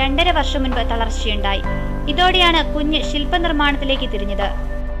കുഞ്ഞിന് 2.5 വർഷം മുൻപ് തളർച്ചയുണ്ടായി. ഇതോടെയാണ് കുഞ്ഞ് ശില്പനിർമ്മാണത്തിലേക്ക് തിരിഞ്ഞത്.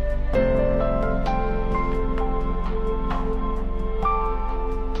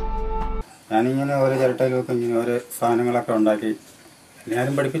 ഞാനിങ്ങനെ ഓരോ ചിരട്ടയിലൊക്കെ ഇങ്ങനെ ഓരോ സാധനങ്ങളൊക്കെ ഉണ്ടാക്കി,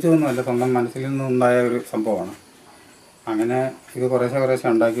 ഞാനും പഠിപ്പിച്ചതൊന്നുമല്ല, സ്വന്തം മനസ്സിൽ നിന്നുണ്ടായ ഒരു സംഭവമാണ്. അങ്ങനെ ഇത് കുറേശ്ശെ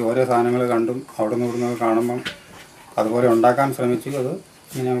ഉണ്ടാക്കി ഓരോ സാധനങ്ങൾ കണ്ടും അവിടെ നിന്ന് ഇവിടുന്ന് കാണുമ്പം അതുപോലെ ഉണ്ടാക്കാൻ ശ്രമിച്ചു. അത്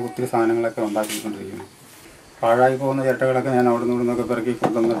ഇങ്ങനെ ഒത്തിരി സാധനങ്ങളൊക്കെ ഉണ്ടാക്കിക്കൊണ്ടിരിക്കുന്നു. പാഴായി പോകുന്ന ചിരട്ടകളൊക്കെ ഞാൻ അവിടെ നിന്ന് ഇവിടുന്നൊക്കെ പെറുക്കി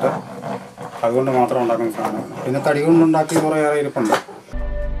കൊണ്ടുവന്നിട്ട് അതുകൊണ്ട് മാത്രം ഉണ്ടാക്കുന്ന സാധനമാണ്. പിന്നെ തടി കൊണ്ടുണ്ടാക്കി കുറേയേറെ ഇരിപ്പുണ്ട്.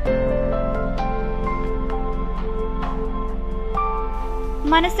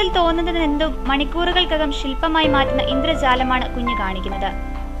 മനസ്സിൽ തോന്നുന്നതെന്തും മണിക്കൂറുകൾക്കകം ശില്പമായി മാറ്റുന്ന ഇന്ദ്രജാലമാണ് കുഞ്ഞ് കാണിക്കുന്നത്.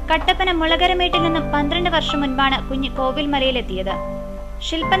 കട്ടപ്പന മുളകരമേട്ടിൽ നിന്നും 12 വർഷം മുൻപാണ് കുഞ്ഞ് കോവിൽമലയിലെത്തിയത്.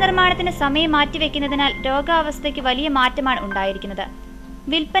 ശില്പനിർമ്മാണത്തിന് സമയം മാറ്റിവെക്കുന്നതിനാൽ രോഗാവസ്ഥയ്ക്ക് വലിയ മാറ്റമാണ് ഉണ്ടായിരിക്കുന്നത്.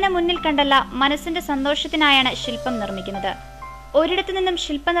 വിൽപ്പന മുന്നിൽ കണ്ടല്ല, മനസ്സിന്റെ സന്തോഷത്തിനായാണ് ശില്പം നിർമ്മിക്കുന്നത്. ഒരിടത്തു നിന്നും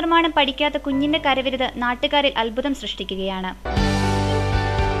ശില്പനിർമ്മാണം പഠിക്കാത്ത കുഞ്ഞിന്റെ കരവിരുത് നാട്ടുകാരിൽ അത്ഭുതം സൃഷ്ടിക്കുകയാണ്.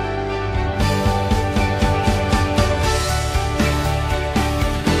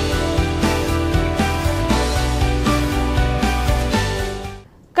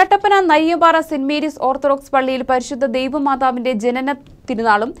 കട്ടപ്പന നയ്യമ്പാറ സെന്റ് മേരീസ് ഓർത്തഡോക്സ് പള്ളിയിൽ പരിശുദ്ധ ദൈവമാതാവിന്റെ ജനന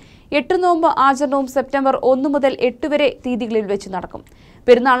തിരുനാളും 8 നോമ്പ് ആചരണവും സെപ്റ്റംബർ 1 മുതൽ 8 വരെ തീയതികളിൽ വെച്ച് നടക്കും.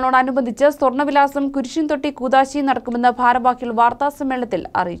 പെരുന്നാളിനോടനുബന്ധിച്ച് സ്വർണ്ണവിലാസം, കുരിശിൻതൊട്ടി, കൂദാശിയും നടക്കുമെന്ന് ഭാരവാഹികൾ വാർത്താസമ്മേളനത്തിൽ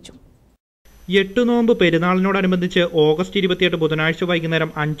അറിയിച്ചു. 8 നോമ്പ് പെരുന്നാളിനോടനുബന്ധിച്ച് ഓഗസ്റ്റ് 28 ബുധനാഴ്ച വൈകുന്നേരം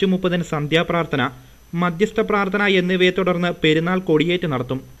 5:30 സന്ധ്യാപ്രാർത്ഥന, മധ്യസ്ഥ പ്രാർത്ഥന എന്നിവയെ തുടർന്ന് പെരുന്നാൾ കൊടിയേറ്റ്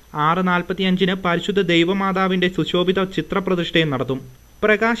നടത്തും. 6:45 പരിശുദ്ധ ദൈവമാതാവിന്റെ സുശോഭിത ചിത്രപ്രതിഷ്ഠയും നടത്തും.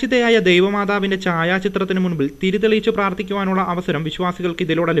 പ്രകാശിതയായ ദൈവമാതാവിന്റെ ഛായാചിത്രത്തിന് മുൻപിൽ തിരിതെളിയിച്ച് പ്രാർത്ഥിക്കുവാനുള്ള അവസരം വിശ്വാസികൾക്ക്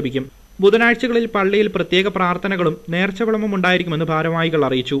ഇതിലൂടെ ലഭിക്കും. ബുധനാഴ്ചകളിൽ പള്ളിയിൽ പ്രത്യേക പ്രാർത്ഥനകളും നേർച്ചവിളമ്പും ഉണ്ടായിരിക്കുമെന്ന് ഭാരവാഹികൾ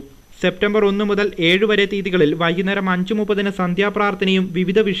അറിയിച്ചു. സെപ്റ്റംബർ 1 മുതൽ 7 വരെ തീയതികളിൽ വൈകുന്നേരം 5:30 സന്ധ്യാപ്രാർത്ഥനയും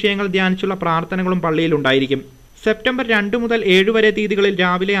വിവിധ വിഷയങ്ങൾ ധ്യാനിച്ചുള്ള പ്രാർത്ഥനകളും പള്ളിയിൽ ഉണ്ടായിരിക്കും. സെപ്റ്റംബർ 2 മുതൽ 7 വരെ തീയതികളിൽ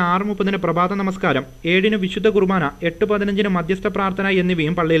രാവിലെ 6:30 പ്രഭാത നമസ്കാരം, 7 വിശുദ്ധ കുർബാന, 8:15 മധ്യസ്ഥ പ്രാർത്ഥന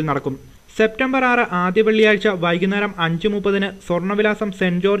എന്നിവയും പള്ളിയിൽ നടക്കും. സെപ്റ്റംബർ 6 ആദ്യ വെള്ളിയാഴ്ച വൈകുന്നേരം 5:30 സ്വർണ്ണവിലാസം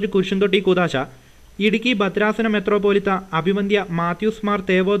സെന്റ് ജോർജ് കുരിശുംതൊട്ടി കൂദാശ, ഇടുക്കി ഭദ്രാസന മെത്രോപോലിത്ത അഭിവന്ദ്യ മാത്യൂസ് മാർ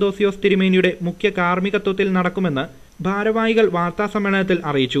തേവോദോസിയോസ് തിരുമേനിയുടെ മുഖ്യ കാർമ്മികത്വത്തിൽ നടക്കുമെന്ന് ഭാരവാഹികൾ വാർത്താസമ്മേളനത്തിൽ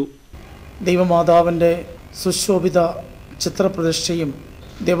അറിയിച്ചു. ദൈവമാതാവിൻ്റെ സുശോഭിത ചിത്രപ്രതിഷ്ഠയും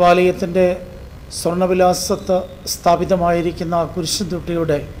ദേവാലയത്തിൻ്റെ സ്വർണ്ണവിലാസത്ത് സ്ഥാപിതമായിരിക്കുന്ന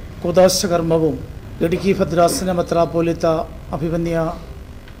കുരിശുംതൊട്ടിയുടെ കൂദാശകർമ്മവും ഇടുക്കി ഭദ്രാസന മെത്രാപോലിത്ത അഭിവന്ദ്യ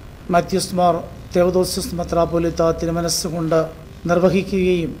മാത്യൂസ് മാർ തേവദോസിയോസ് മെത്രാപോലിത്ത തിരുമനസ്സുകൊണ്ട്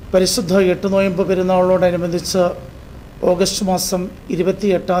നിർവഹിക്കുകയും പരിശുദ്ധ 8 നോയമ്പ് പെരുന്നാളോടനുബന്ധിച്ച് ഓഗസ്റ്റ് മാസം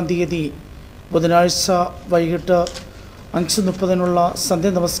 28 തീയതി ബുധനാഴ്ച വൈകിട്ട് 5:30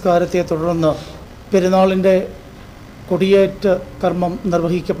 സന്ധ്യ നമസ്കാരത്തെ തുടർന്ന് പെരുന്നാളിൻ്റെ കൊടിയേറ്റ കർമ്മം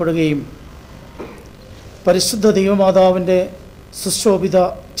നിർവഹിക്കപ്പെടുകയും പരിശുദ്ധ ദൈവമാതാവിൻ്റെ സുശോഭിത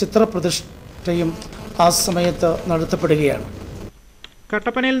ചിത്രപ്രതിഷ്ഠയും ആ സമയത്ത് നടത്തപ്പെടുകയാണ്.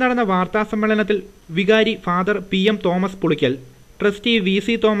 കട്ടപ്പനയിൽ നടന്ന വാർത്താ സമ്മേളനത്തിൽ വികാരി father PM Thomas Pulikkal, trustee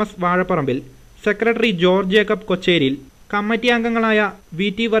VC Thomas Vazhaparambil, secretary George Jacob Kocheril, committee അംഗങ്ങളായ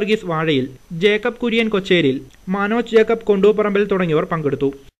VT വർഗീസ് വാഴയിൽ, ജേക്കബ് കുര്യൻ കൊച്ചേരിൽ, മനോജ് ജേക്കബ് കൊണ്ടൂപ്പറമ്പിൽ തുടങ്ങിയവർ പങ്കെടുത്തു.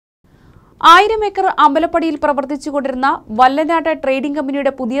 1000 ഏക്കർ അമ്പലപ്പടിയിൽ പ്രവർത്തിച്ചുകൊണ്ടിരുന്ന വല്ലനാട്ട് ട്രേഡിംഗ്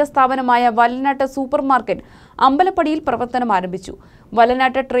കമ്പനിയുടെ പുതിയ സ്ഥാപനമായ വല്ലനാട്ട് സൂപ്പർ മാർക്കറ്റ് അമ്പലപ്പടിയിൽ പ്രവർത്തനം ആരംഭിച്ചു.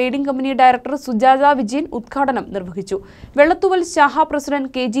 Vallanattu trading company director Sujatha Vijayan ഉദ്ഘാടനം നിർവഹിച്ചു. വെള്ളത്തൂവൽ ശാഖ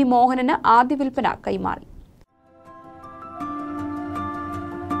പ്രസിഡന്റ് KG മോഹനന് ആദ്യ വിൽപ്പന കൈമാറി.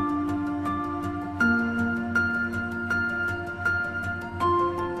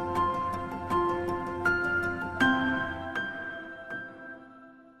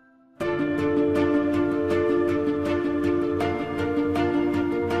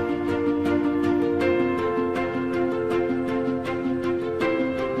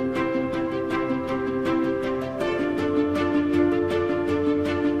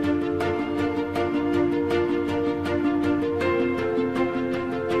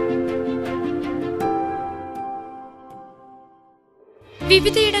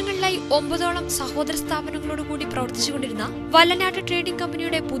 വിവിധയിടങ്ങളിലായി 9ഓളം സഹോദര സ്ഥാപനങ്ങളോടുകൂടി പ്രവർത്തിച്ചുകൊണ്ടിരുന്ന വല്ലനാട്ട് ട്രേഡിംഗ്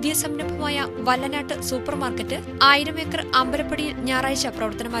കമ്പനിയുടെ പുതിയ സംരംഭമായ വല്ലനാട്ട് സൂപ്പർ മാർക്കറ്റ് 1000 ഏക്കർ അമ്പലപ്പടിയിൽ ഞായറാഴ്ച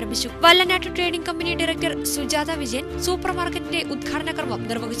പ്രവർത്തനം ആരംഭിച്ചു. Vallanattu trading company director Sujatha Vijayan super മാർക്കറ്റിന്റെ ഉദ്ഘാടന കർമ്മം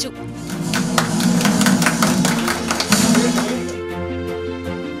നിർവഹിച്ചു.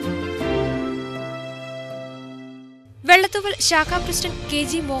 വെള്ളത്തൂവൽ ശാഖാ പ്രസിഡന്റ്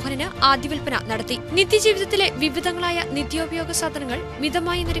KG മോഹനന് ആദ്യ വിൽപ്പന നടത്തി. നിത്യജീവിതത്തിലെ വിവിധങ്ങളായ നിത്യോപയോഗ സാധനങ്ങൾ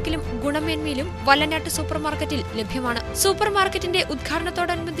മിതമായ നിരക്കിലും ഗുണമേന്മയിലും വല്ലനാട്ട് സൂപ്പർ മാർക്കറ്റിൽ ലഭ്യമാണ്. സൂപ്പർ മാർക്കറ്റിന്റെ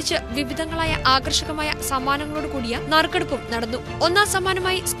ഉദ്ഘാടനത്തോടനുബന്ധിച്ച് വിവിധങ്ങളായ ആകർഷകമായ സമ്മാനങ്ങളോട് കൂടിയ നറുക്കെടുപ്പും നടന്നു. 1ാം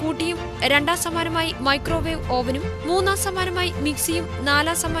സമ്മാനമായി സ്കൂട്ടിയും, 2ാം സമ്മാനമായി മൈക്രോവേവ് ഓവനും, 3ാം സമ്മാനമായി മിക്സിയും,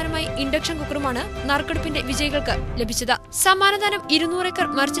 4ാം സമ്മാനമായി ഇൻഡക്ഷൻ കുക്കറുമാണ് നറുക്കെടുപ്പിന്റെ വിജയികൾക്ക് ലഭിച്ചത്. സമ്മാനദാനം 200 acre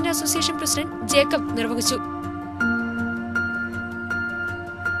merchant association president Jacob നിർവഹിച്ചു.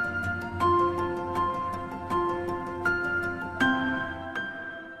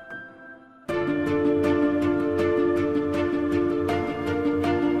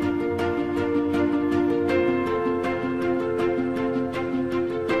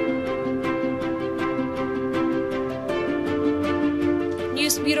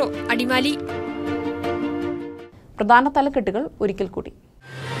 News bureau, Adimali. പ്രധാന തലക്കെട്ടുകൾ ഒരിക്കൽ കൂടി.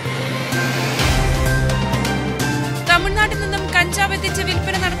 തമിഴ്നാട്ടിൽ നിന്നും കഞ്ചാവ് എത്തിച്ച്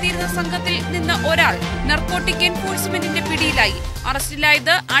വിൽപ്പന നടത്തിയിരുന്ന സംഘത്തിൽ നിന്ന് ഒരാൾ നർക്കോട്ടിക് എൻഫോഴ്സ്മെന്റിന്റെ പിടിയിലായി.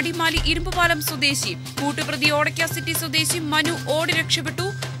 അറസ്റ്റിലായത് അടിമാലി ഇരുമ്പുപാലം സ്വദേശി. കൂട്ടുപ്രതി ഓടയ്ക്ക സിറ്റി സ്വദേശി മനു ഓടി രക്ഷപ്പെട്ടു.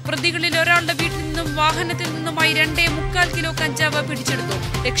 പ്രതികളിൽ ഒരാളുടെ വീട്ടിൽ നിന്നും വാഹനത്തിൽ നിന്നുമായി 2.25 കിലോ കഞ്ചാവ് പിടിച്ചെടുത്തു.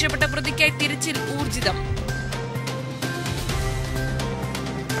 രക്ഷപ്പെട്ട പ്രതിക്കായി തിരച്ചിൽ ഊർജിതം.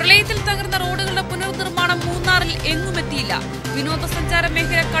 പ്രളയത്തിൽ തകർന്ന റോഡുകളുടെ പുനർനിർമ്മാണം മൂന്നാറിൽ എങ്ങുമെത്തിയില്ല. വിനോദസഞ്ചാര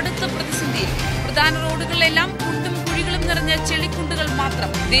മേഖല കടുത്ത പ്രതിസന്ധിയിൽ. പ്രധാന റോഡുകളിലെല്ലാം കുണ്ടും കുഴികളും നിറഞ്ഞ ചെളിക്കുണ്ടുകൾ മാത്രം.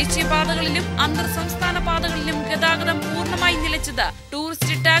 ദേശീയപാതകളിലും അന്തർ സംസ്ഥാന പാതകളിലും ഗതാഗതം പൂർണ്ണമായി നിലച്ചത്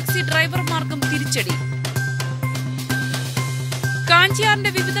ടൂറിസ്റ്റ് ടാക്സി ഡ്രൈവർമാർക്കും തിരിച്ചടി.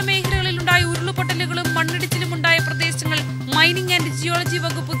 കാഞ്ചിയാറിന്റെ വിവിധ മേഖലകളിലുണ്ടായ ഉരുളുപൊട്ടലുകളും മണ്ണിടിച്ചിലും ഉണ്ടായ പ്രദേശങ്ങൾ മൈനിംഗ് ആൻഡ് ജിയോളജി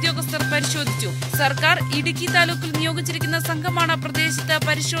വകുപ്പ് ഉദ്യോഗസ്ഥർ പരിശോധിച്ചു. സർക്കാർ ഇടുക്കി താലൂക്കിൽ നിയോഗിച്ചിരിക്കുന്ന സംഘമാണ് പ്രദേശത്ത്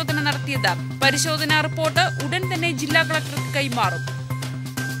പരിശോധന നടത്തിയത്. പരിശോധനാ റിപ്പോർട്ട് ഉടൻ തന്നെ ജില്ലാ കളക്ടർക്ക് കൈമാറും.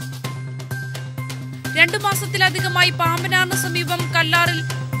 2 മാസത്തിലധികമായി പാമ്പനാറിന് സമീപം കല്ലാറിൽ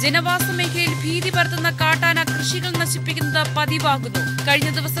ജനവാസ മേഖലയിൽ ഭീതി പരത്തുന്ന കാട്ടാന കൃഷികൾ നശിപ്പിക്കുന്നത് പതിവാകുന്നു. കഴിഞ്ഞ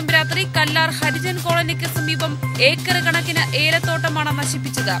ദിവസം രാത്രി കല്ലാർ ഹരിജൻ കോളനിക്ക് സമീപം ഏക്കർ കണക്കിന് ഏലത്തോട്ടമാണ്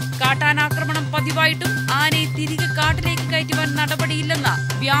നശിപ്പിച്ചത്. കാട്ടാനാക്രമണം പതിവായിട്ടും ആനയെ തിരികെ കാട്ടിലേക്ക് കയറ്റുവാൻ നടപടിയില്ലെന്ന്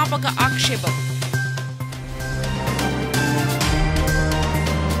വ്യാപക ആക്ഷേപം.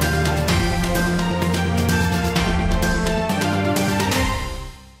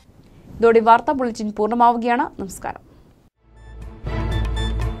 ഇതോടെ വാർത്താ ബുള്ളറ്റിൻ പൂർണ്ണമാവുകയാണ്. നമസ്കാരം.